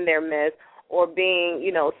condoning their mess or being,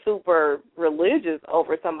 super religious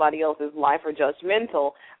over somebody else's life or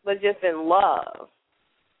judgmental, but just in love.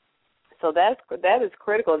 So that is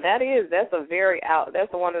critical. That's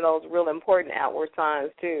one of those real important outward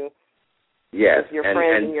signs too. Yes, your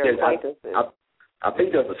friends and your acquaintances. I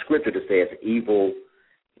think there's a scripture that says evil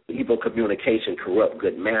communication corrupt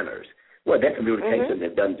good manners. Well, that communication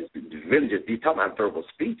that doesn't just be talking about verbal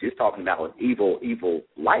speech. It's talking about evil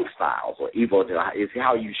lifestyles, or evil is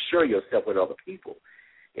how you share yourself with other people.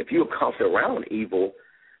 If you're constantly around evil,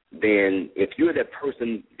 then if you're that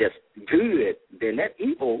person that's good, then that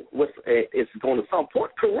evil is going to some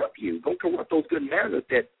point corrupt you. Going to corrupt those good manners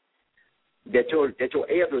that your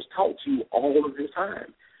elders taught you all of this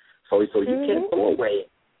time. So you can't throw away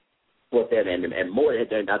with that, and more.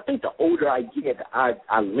 And I think the older I get,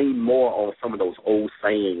 I lean more on some of those old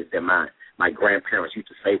sayings that my grandparents used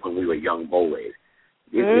to say when we were young boys.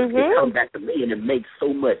 It comes back to me, and it makes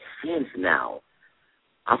so much sense now.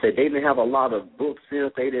 I said they didn't have a lot of books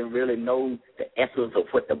since they didn't really know the essence of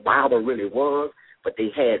what the Bible really was, but they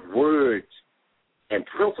had words and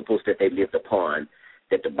principles that they lived upon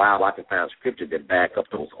that the Bible, I can find scripture that back up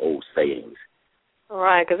those old sayings.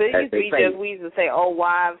 Right, because it used to be just, we used to say, old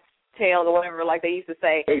wives' tale or whatever, like they used to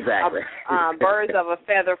say. Exactly. Birds of a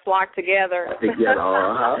feather flock together.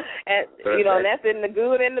 Together, and, you know, and that's in the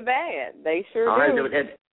good and the bad. They sure do.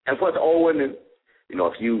 And what's old, you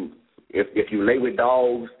know, if you lay with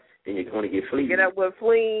dogs, then you're going to get fleas. Get up with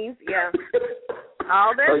fleas, yeah.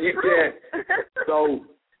 All that. So you can.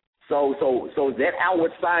 So that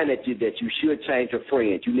outward sign that you should change your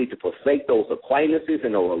friends. You need to forsake those acquaintances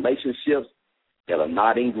and those relationships that are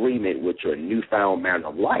not in agreement with your newfound manner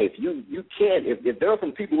of life. You can't. If there are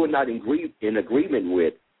some people who are not in agreement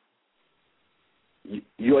with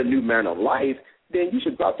your new manner of life, then you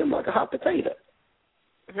should drop them like a hot potato.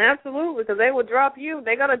 Absolutely, because they will drop you.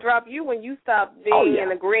 They're going to drop you when you stop being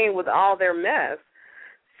and agreeing with all their mess.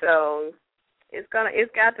 So it's got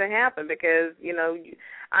to happen because, you know,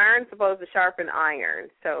 iron's supposed to sharpen iron.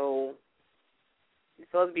 So it's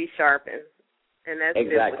supposed to be sharpened, and that's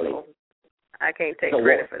exactly. biblical. I can't take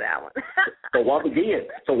credit for that one. so once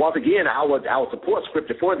again, our support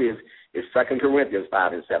scripture for this is 2 Corinthians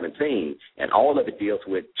 5:17, and all of it deals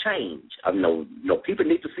with change. People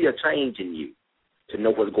need to see a change in you to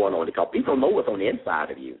know what's going on, because people know what's on the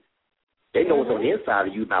inside of you. They know what's on the inside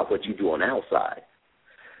of you, not what you do on the outside.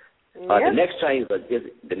 The next change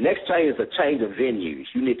is a change of venues.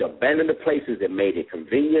 You need to abandon the places that made it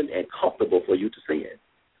convenient and comfortable for you to sin.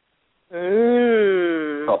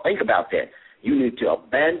 So think about that. You need to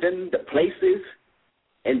abandon the places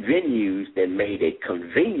and venues that made it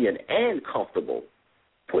convenient and comfortable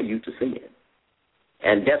for you to sin.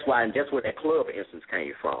 And that's where that club instance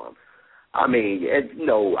came from. I mean,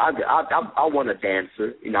 I want a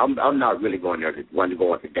dancer. You know, I'm not really going there to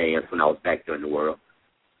dance when I was back there in the world.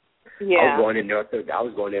 Yeah. I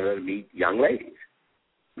was going there to meet young ladies.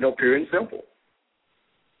 Pure and simple.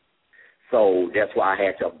 So that's why I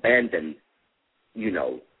had to abandon,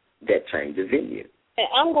 that change of venue. And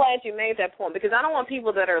I'm glad you made that point, because I don't want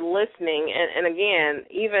people that are listening, and again,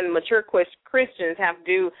 even mature Christians have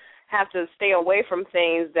to stay away from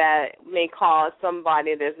things that may cause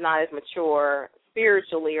somebody that's not as mature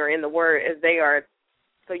spiritually or in the Word as they are,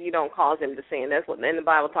 so you don't cause them to sin. That's what, and the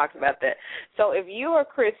Bible talks about that. So if you are a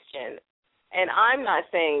Christian, and I'm not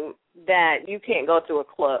saying that you can't go to a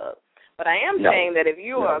club, but I am saying that if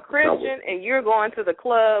you are a Christian and you're going to the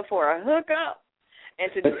club for a hookup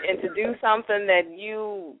and to do something that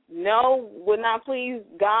you know would not please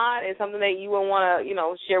God and something that you would want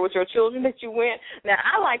to, share with your children that you went. Now,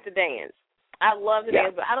 I like to dance. I love to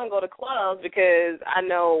dance, but I don't go to clubs because I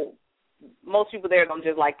know most people there don't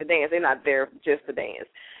just like to dance. They're not there just to dance.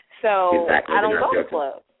 So I don't go to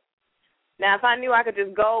clubs. Now, if I knew I could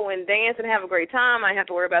just go and dance and have a great time, I have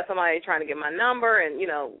to worry about somebody trying to get my number and,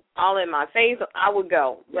 all in my face, I would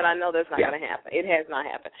go. But I know that's not going to happen. It has not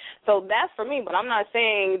happened. So that's for me. But I'm not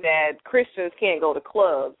saying that Christians can't go to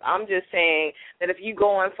clubs. I'm just saying that if you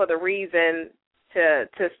go in for the reason to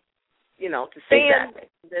sin,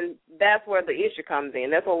 then that's where the issue comes in.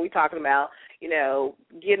 That's what we're talking about,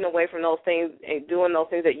 getting away from those things and doing those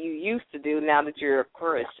things that you used to do now that you're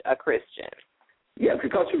a Christian. Yeah,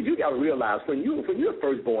 because you got to realize when you're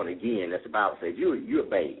first born again, as the Bible says, you're a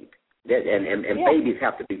babe, and babies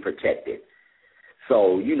have to be protected.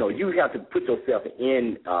 So you have to put yourself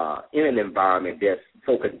in an environment that's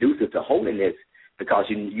so conducive to holiness, because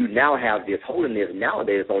you now have this holiness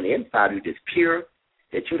nowadays on the inside of you that's pure,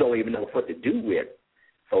 that you don't even know what to do with.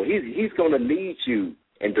 So he's going to lead you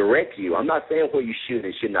and direct you. I'm not saying where you should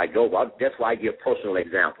and should not go, but that's why I give personal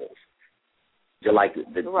examples. Just like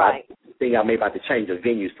the thing I made about the change of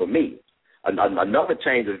venues for me. Another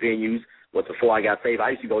change of venues was before I got saved. I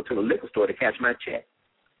used to go to the liquor store to cash my check.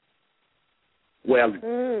 Well,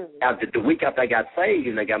 after the week after I got saved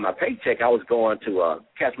and I got my paycheck, I was going to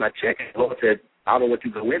cash my check. And the Lord said, I don't want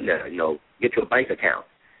you to go in there, get your bank account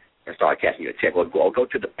and start cashing your check, or go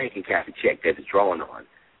to the bank and cash a check that is drawn on.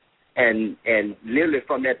 And literally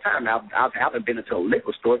from that time, I haven't been into a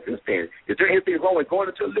liquor store since then. Is there anything wrong with going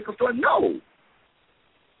into a liquor store? No.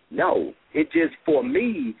 It just, for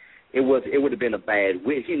me, it would have been a bad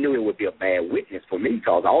witness. He knew it would be a bad witness for me,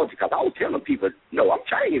 because I was telling people, no, I'm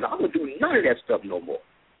changed. I'm going to do none of that stuff no more.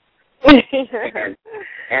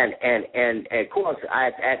 and of course,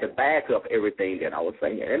 I had to back up everything that I was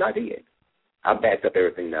saying, and I did. I backed up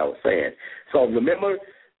everything that I was saying. So remember,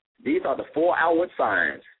 these are the 4 outward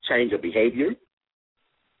signs: change of behavior,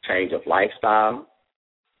 change of lifestyle,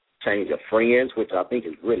 change of friends, which I think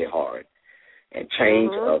is really hard, and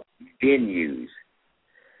change of venues.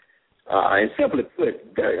 And simply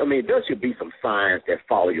put, there should be some signs that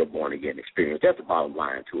follow your born-again experience. That's the bottom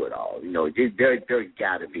line to it all. There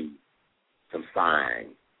got to be some signs.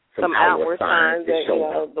 Some outward signs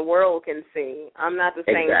that, the world can see. I'm not the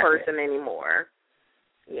same person anymore.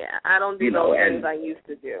 Yeah, I don't do those things I used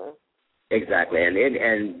to do. Exactly, and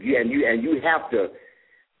you have to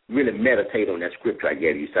really meditate on that scripture I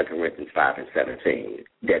gave you, 2 Corinthians 5:17,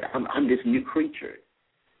 that I'm this new creature.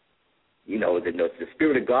 The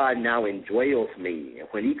Spirit of God now indwells me, and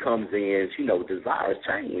when He comes in, desires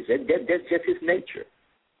change. That's just His nature.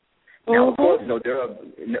 Now, of course, there'll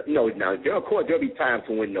be times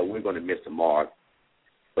when we're going to miss the mark,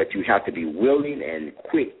 but you have to be willing and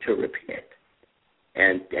quick to repent.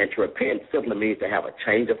 And to repent simply means to have a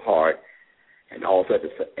change of heart, and also at the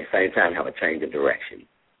same time have a change of direction.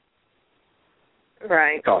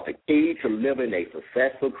 Right. Because the key to living a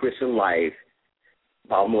successful Christian life,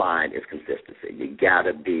 bottom line, is consistency. You got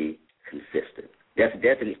to be consistent.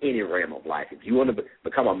 That's in any realm of life. If you want to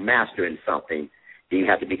become a master in something, then you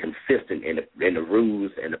have to be consistent in the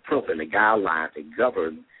rules and the principles and the guidelines that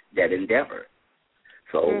govern that endeavor.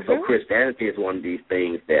 So Christianity is one of these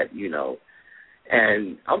things that,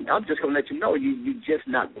 and I'm just going to let you know, you're just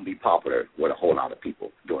not going to be popular with a whole lot of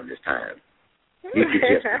people during this time.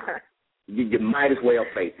 You might as well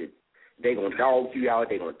face it. They're going to dog you out.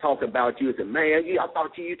 They're going to talk about you and say, man, I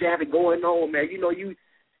thought you used to have it going on, man. You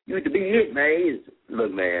used to be it, man.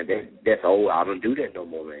 Look, man, that's old. I don't do that no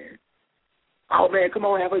more, man. Oh, man, come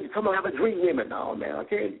on, have a drink with me. No, man, I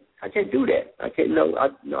can't do that. I can't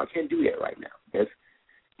do that right now. That's,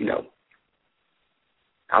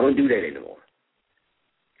 I don't do that anymore.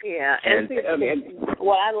 Yeah, and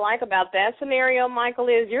what I like about that scenario, Michael,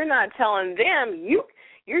 is you're not telling them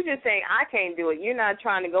you're just saying, I can't do it. You're not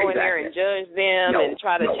trying to go in there and judge them and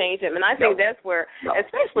try to change them. And I think that's where,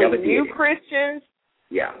 especially new Christians,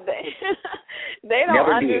 they don't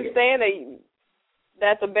understand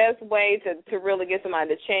that the best way to really get somebody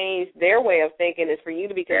to change their way of thinking is for you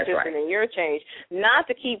to be consistent in your change, not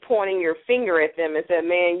to keep pointing your finger at them and say,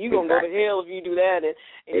 man, you're going to go to hell if you do that.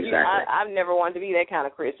 And I've never wanted to be that kind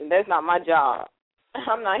of Christian. That's not my job.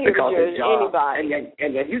 I'm not here to judge anybody.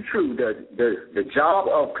 And you're true. The job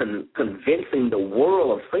of convincing the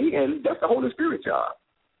world of sin, that's the Holy Spirit job.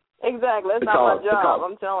 Exactly. That's not my job,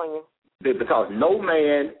 I'm telling you. Because no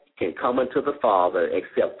man can come unto the Father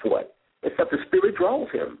except what? Except the Spirit draws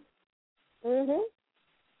him.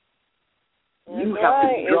 You have to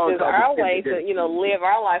be drawn to our way to, live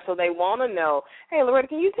our life, so they want to know, hey, Loretta,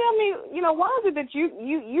 can you tell me, why is it that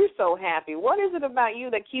you're so happy? What is it about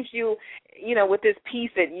you that keeps you, with this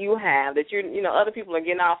peace that you have, that you're, other people are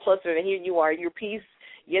getting all flustered, and here you are, your peace,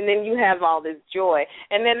 and then you have all this joy.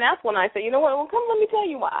 And then that's when I say, you know what, well, come let me tell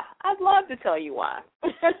you why. I'd love to tell you why.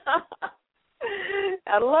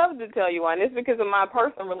 I'd love to tell you why, and it's because of my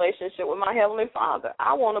personal relationship with my Heavenly Father.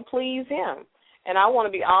 I want to please Him, and I want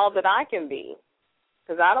to be all that I can be,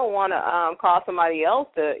 because I don't want to cause somebody else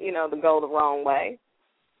to, to go the wrong way.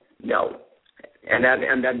 No, and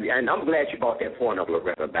I'm glad you brought that point up,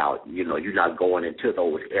 Loretta, about you're not going into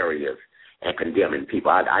those areas and condemning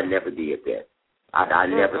people. I never did that. I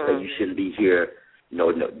never said you shouldn't be here.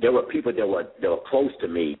 No, there were people that were close to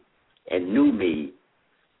me and knew me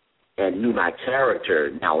and knew my character.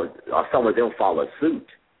 Now, some of them followed suit.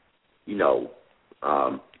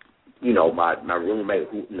 My roommate,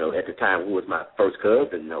 who at the time, who was my first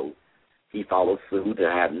cousin, he followed suit. And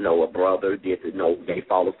I had a brother they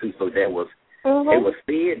followed suit. So there was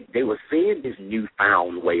they were seeing this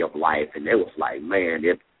newfound way of life, and they was like, man,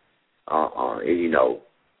 at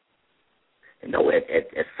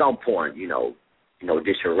some point,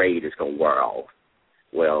 this charade is gonna wear off.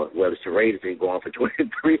 Well, the charade has been going on for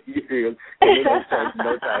 23 years, and it don't change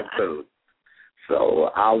no time soon. So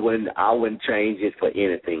I wouldn't change it for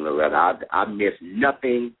anything, Loretta. I miss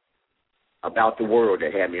nothing about the world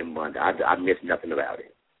that had me in Monday. I miss nothing about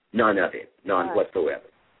it. None of it. None whatsoever.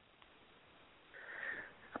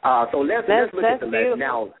 So let's look at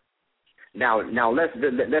now.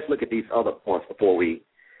 Let's look at these other points before we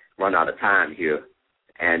run out of time here.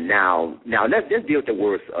 And now let's deal with the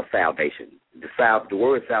word of salvation. The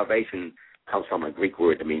word salvation comes from a Greek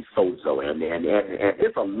word that means sozo, and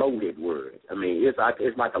it's a loaded word. I mean, it's like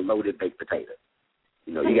a loaded baked potato.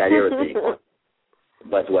 You got everything.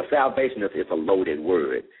 But what salvation is, it's a loaded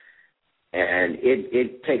word, and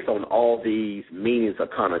it takes on all these meanings or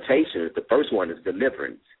connotations. The first one is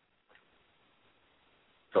deliverance.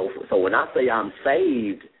 So when I say I'm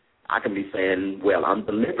saved, I can be saying, well, I'm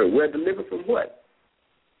delivered. We're delivered from what?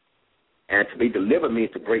 And to be delivered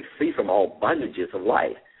means to break free from all bondages of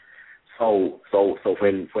life. So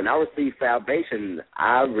when I received salvation,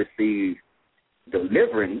 I received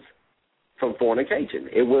deliverance from fornication.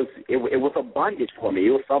 It was a bondage for me.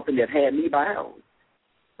 It was something that had me bound.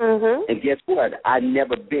 Mm-hmm. And guess what? I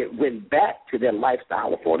never went back to that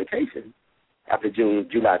lifestyle of fornication after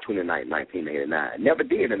July 29, 1989. Never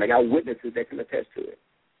did, and I got witnesses that can attest to it.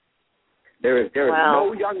 There is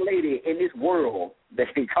no young lady in this world that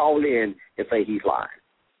can call in and say he's lying.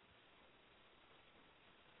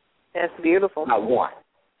 That's beautiful. Not one.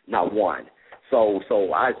 So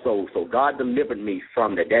God delivered me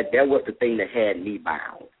from that. That was the thing that had me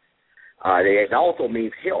bound. It also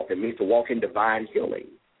means health. It means to walk in divine healing.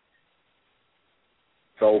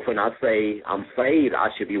 So when I say I'm saved, I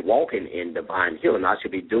should be walking in divine healing. I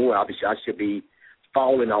should be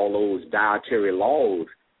following all those dietary laws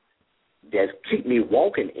that keep me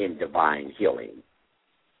walking in divine healing.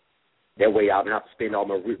 That way I don't have to spend all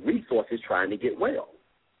my resources trying to get well.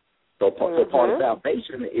 So part of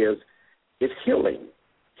salvation is healing.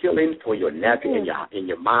 Healing for your natural, in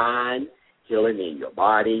your mind, healing in your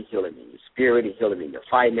body, healing in your spirit, and healing in your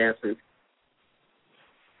finances.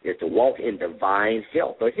 Is to walk in divine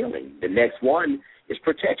health or healing. The next one is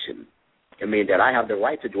protection. I mean that I have the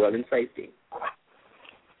right to dwell in safety.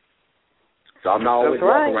 So I'm not always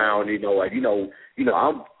walking around,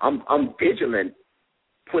 I'm vigilant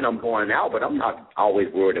when I'm going out, but I'm not always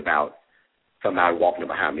worried about somebody walking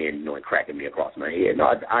behind me and cracking me across my head. No,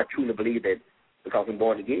 I truly believe that because I'm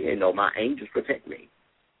born again, my angels protect me.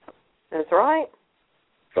 That's right.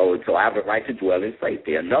 So I have the right to dwell in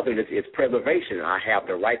safety. Another is preservation. I have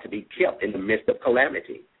the right to be kept in the midst of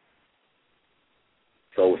calamity.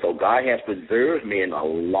 So God has preserved me in a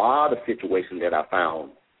lot of situations that I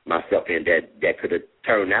found myself in that could have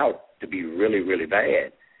turned out to be really, really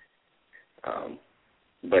bad.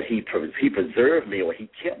 But he preserved me, or he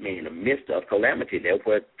kept me in the midst of calamity. That's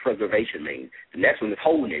what preservation means. The next one is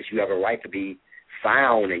wholeness. You have a right to be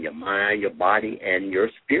sound in your mind, your body, and your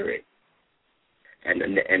spirit.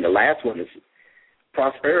 And the last one is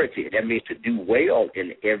prosperity. That means to do well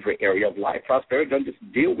in every area of life. Prosperity doesn't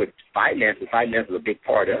just deal with finances. Finance is a big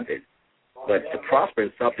part of it. But to prosper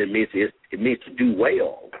in something means to do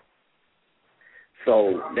well.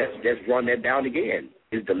 So let's run that down again.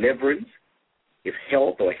 It's deliverance, it's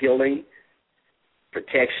health or healing,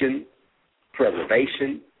 protection,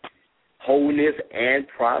 preservation, wholeness, and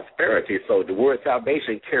prosperity. So the word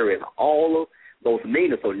salvation carries all of those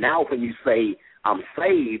meanings. So now when you say I'm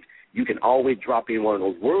saved, you can always drop in one of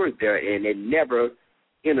those words there, and it never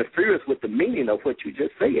interferes with the meaning of what you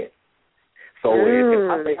just said. So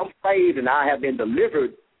if I say I'm saved and I have been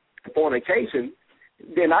delivered from fornication,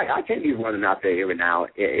 then I can't be running out there every now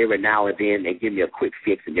and then and give me a quick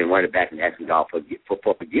fix and then run it back and asking God for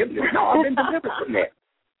forgiveness. No, I've been delivered from that.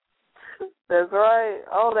 That's right.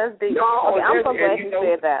 Oh, that's deep. No, okay, I'm so glad you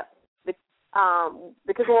said that.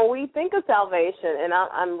 Because when we think of salvation, and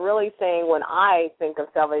I'm really saying when I think of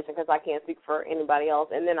salvation, because I can't speak for anybody else,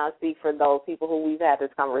 and then I speak for those people who we've had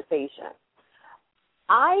this conversation.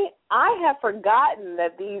 I have forgotten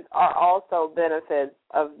that these are also benefits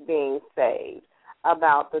of being saved,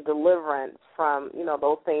 about the deliverance from,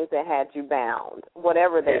 those things that had you bound,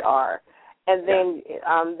 whatever they are. And then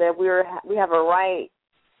that we have a right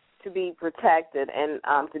to be protected and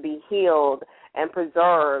to be healed and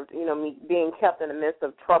preserved, being kept in the midst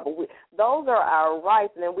of trouble. Those are our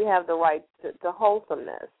rights, and then we have the right to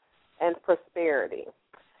wholesomeness and prosperity.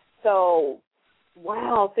 So,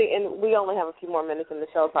 wow, see, and we only have a few more minutes in the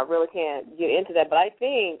show, so I really can't get into that. But I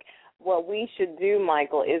think what we should do,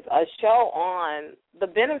 Michael, is a show on the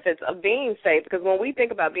benefits of being saved, because when we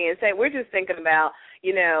think about being saved, we're just thinking about,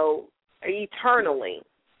 eternally.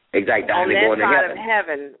 Exactly. On that side of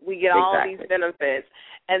heaven, we get all these benefits.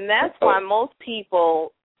 And that's why most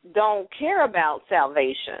people don't care about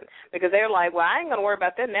salvation, because they're like, well, I ain't going to worry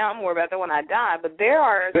about that now. I'm going to worry about that when I die. But there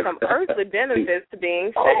are some earthly benefits to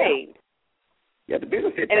being saved. Yeah, the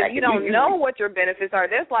benefits. And if you don't know what your benefits are,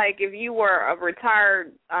 that's like if you were a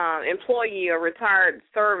retired employee or retired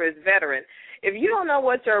service veteran. If you don't know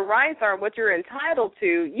what your rights are, what you're entitled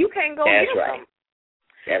to, you can't go get them.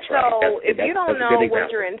 That's right. So if you don't know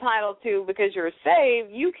what you're entitled to because you're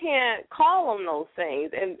saved, you can't call them those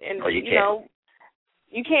things, and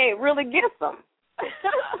you can't really get them.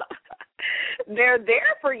 They're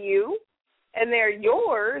there for you, and they're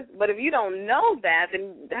yours, but if you don't know that,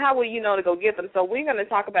 then how will you know to go get them? So we're going to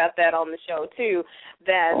talk about that on the show, too,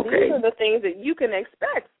 that these are the things that you can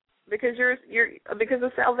expect because because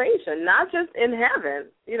of salvation, not just in heaven.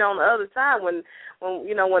 On the other side when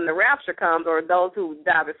the rapture comes, or those who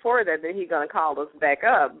die before that, then He's going to call us back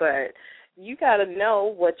up. But you got to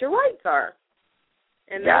know what your rights are.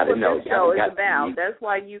 And that's what this show is about. That's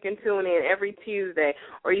why you can tune in every Tuesday,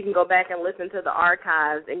 or you can go back and listen to the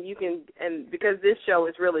archives, and because this show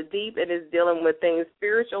is really deep, it is dealing with things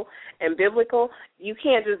spiritual and biblical. You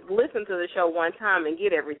can't just listen to the show one time and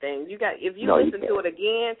get everything. If you listen to it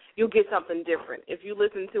again, you'll get something different. If you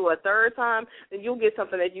listen to a third time, then you'll get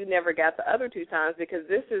something that you never got the other two times, because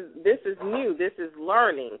this is new. This is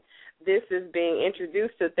learning. This is being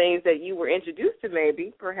introduced to things that you were introduced to,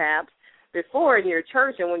 maybe, perhaps, before in your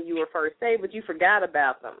church and when you were first saved, but you forgot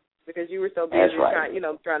about them because you were so busy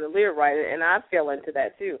trying to live right, and I fell into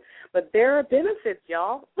that too. But there are benefits,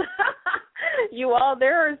 y'all.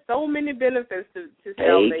 There are so many benefits to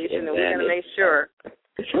salvation, and we're going to make sure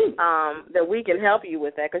that we can help you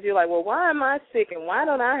with that, because you're like, well, why am I sick, and why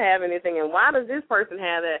don't I have anything, and why does this person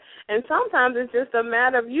have that? And sometimes it's just a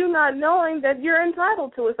matter of you not knowing that you're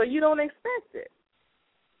entitled to it, so you don't expect it.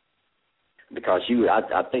 Because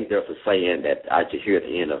I think there's a saying that I used to hear at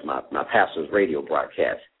the end of my pastor's radio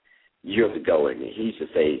broadcast years ago, and he used to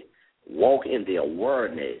say, walk in the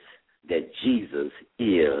awareness that Jesus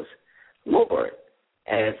is Lord.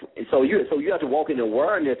 And so you have to walk in the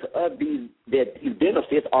awareness of that these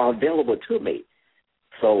benefits are available to me.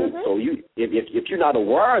 So if you're not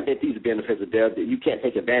aware that these benefits are there, you can't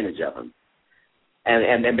take advantage of them.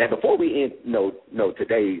 And before we end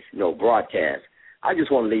today's broadcast, I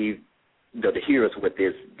just want to leave the hearers with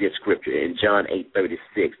this scripture in John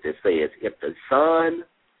 8:36 that says, if the Son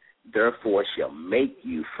therefore shall make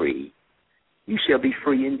you free, you shall be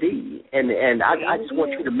free indeed. And I just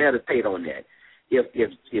want you to meditate on that. If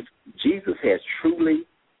Jesus has truly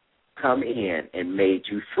come in and made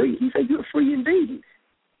you free, He said you're free indeed.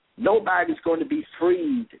 Nobody's going to be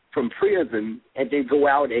freed from prison and then go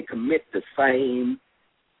out and commit the same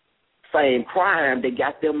crime that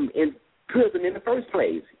got them in prison in the first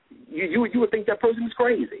place. You would think that person is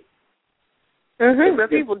crazy. But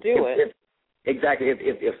people do it. Exactly.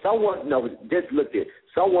 If someone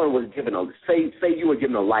someone was given say you were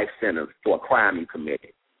given a life sentence for a crime you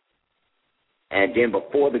committed, and then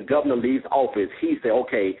before the governor leaves office, he said,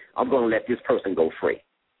 okay, I'm going to let this person go free.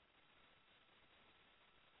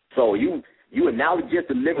 So you are now just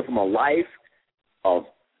delivered from a life of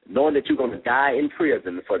knowing that you're going to die in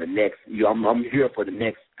prison for the next. I'm here for the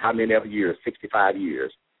next how many ever years, 65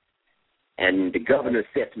 years. And the governor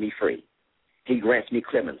sets me free. He grants me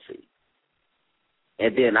clemency.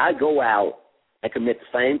 And then I go out and commit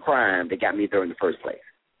the same crime that got me there in the first place.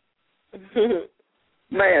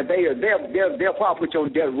 Man, they'll probably put you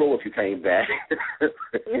on death row if you came back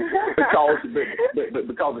because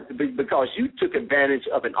you took advantage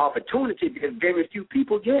of an opportunity that very few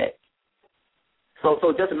people get. So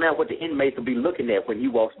it doesn't matter what the inmates will be looking at when he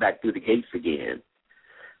walks back through the gates again.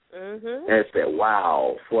 And say,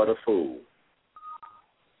 wow, what a fool.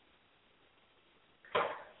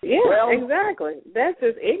 Yeah, exactly. That's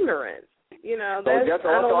just ignorance. That's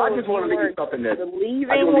all. I just want to leave you something that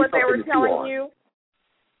believing what they were telling you.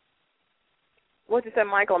 What you said,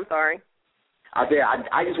 Michael? I'm sorry.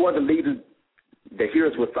 I just wanted to leave the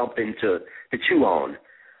hearers with something to chew on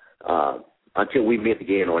until we meet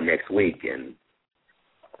again on next week. And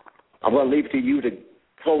I'm going to leave it to you to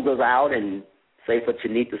close us out and say what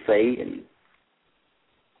you need to say and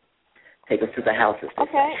take us to the house.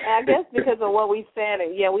 Okay, I guess because of what we said,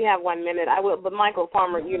 and we have 1 minute. I will, but Michael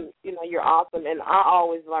Palmer, you're awesome, and I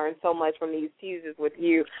always learn so much from these Tuesdays with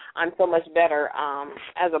you. I'm so much better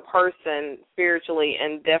as a person spiritually,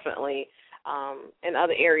 and definitely in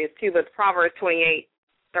other areas too. But Proverbs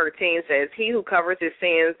 28:13 says, "He who covers his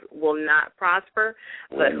sins will not prosper,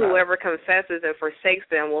 but whoever confesses and forsakes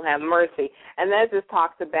them will have mercy." And that just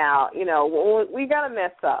talks about, we got to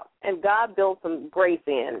mess up. And God built some grace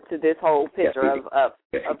into this whole picture of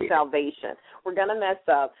salvation. We're going to mess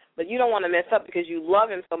up, but you don't want to mess up because you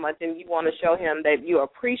love Him so much and you want to show Him that you're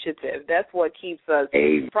appreciative. That's what keeps us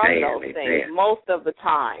from those things most of the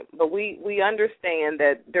time. But we understand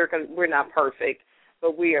that we're not perfect,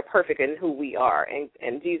 but we are perfect in who we are,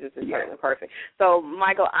 and Jesus is certainly perfect. So,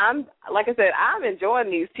 Michael, I'm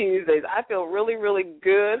enjoying these Tuesdays. I feel really, really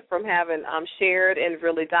good from having shared and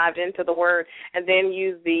really dived into the Word, and then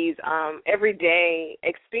use these everyday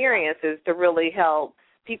experiences to really help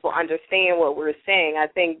people understand what we're saying. I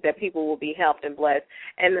think that people will be helped and blessed.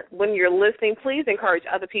 And when you're listening, please encourage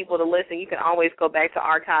other people to listen. You can always go back to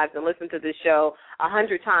archives and listen to this show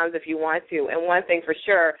 100 times if you want to. And one thing for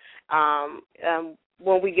sure,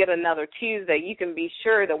 when we get another Tuesday, you can be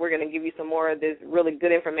sure that we're going to give you some more of this really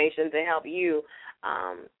good information to help you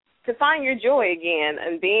to find your joy again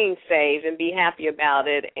and being saved and be happy about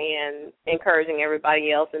it and encouraging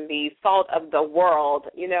everybody else and be salt of the world.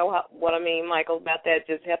 You know what I mean, Michael, about that,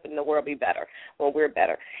 just helping the world be better when we're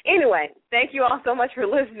better. Anyway, thank you all so much for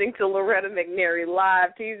listening to Loretta McNary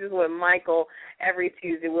Live, Tuesdays with Michael, every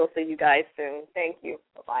Tuesday. We'll see you guys soon. Thank you.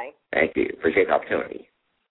 Bye-bye. Thank you. Appreciate the opportunity.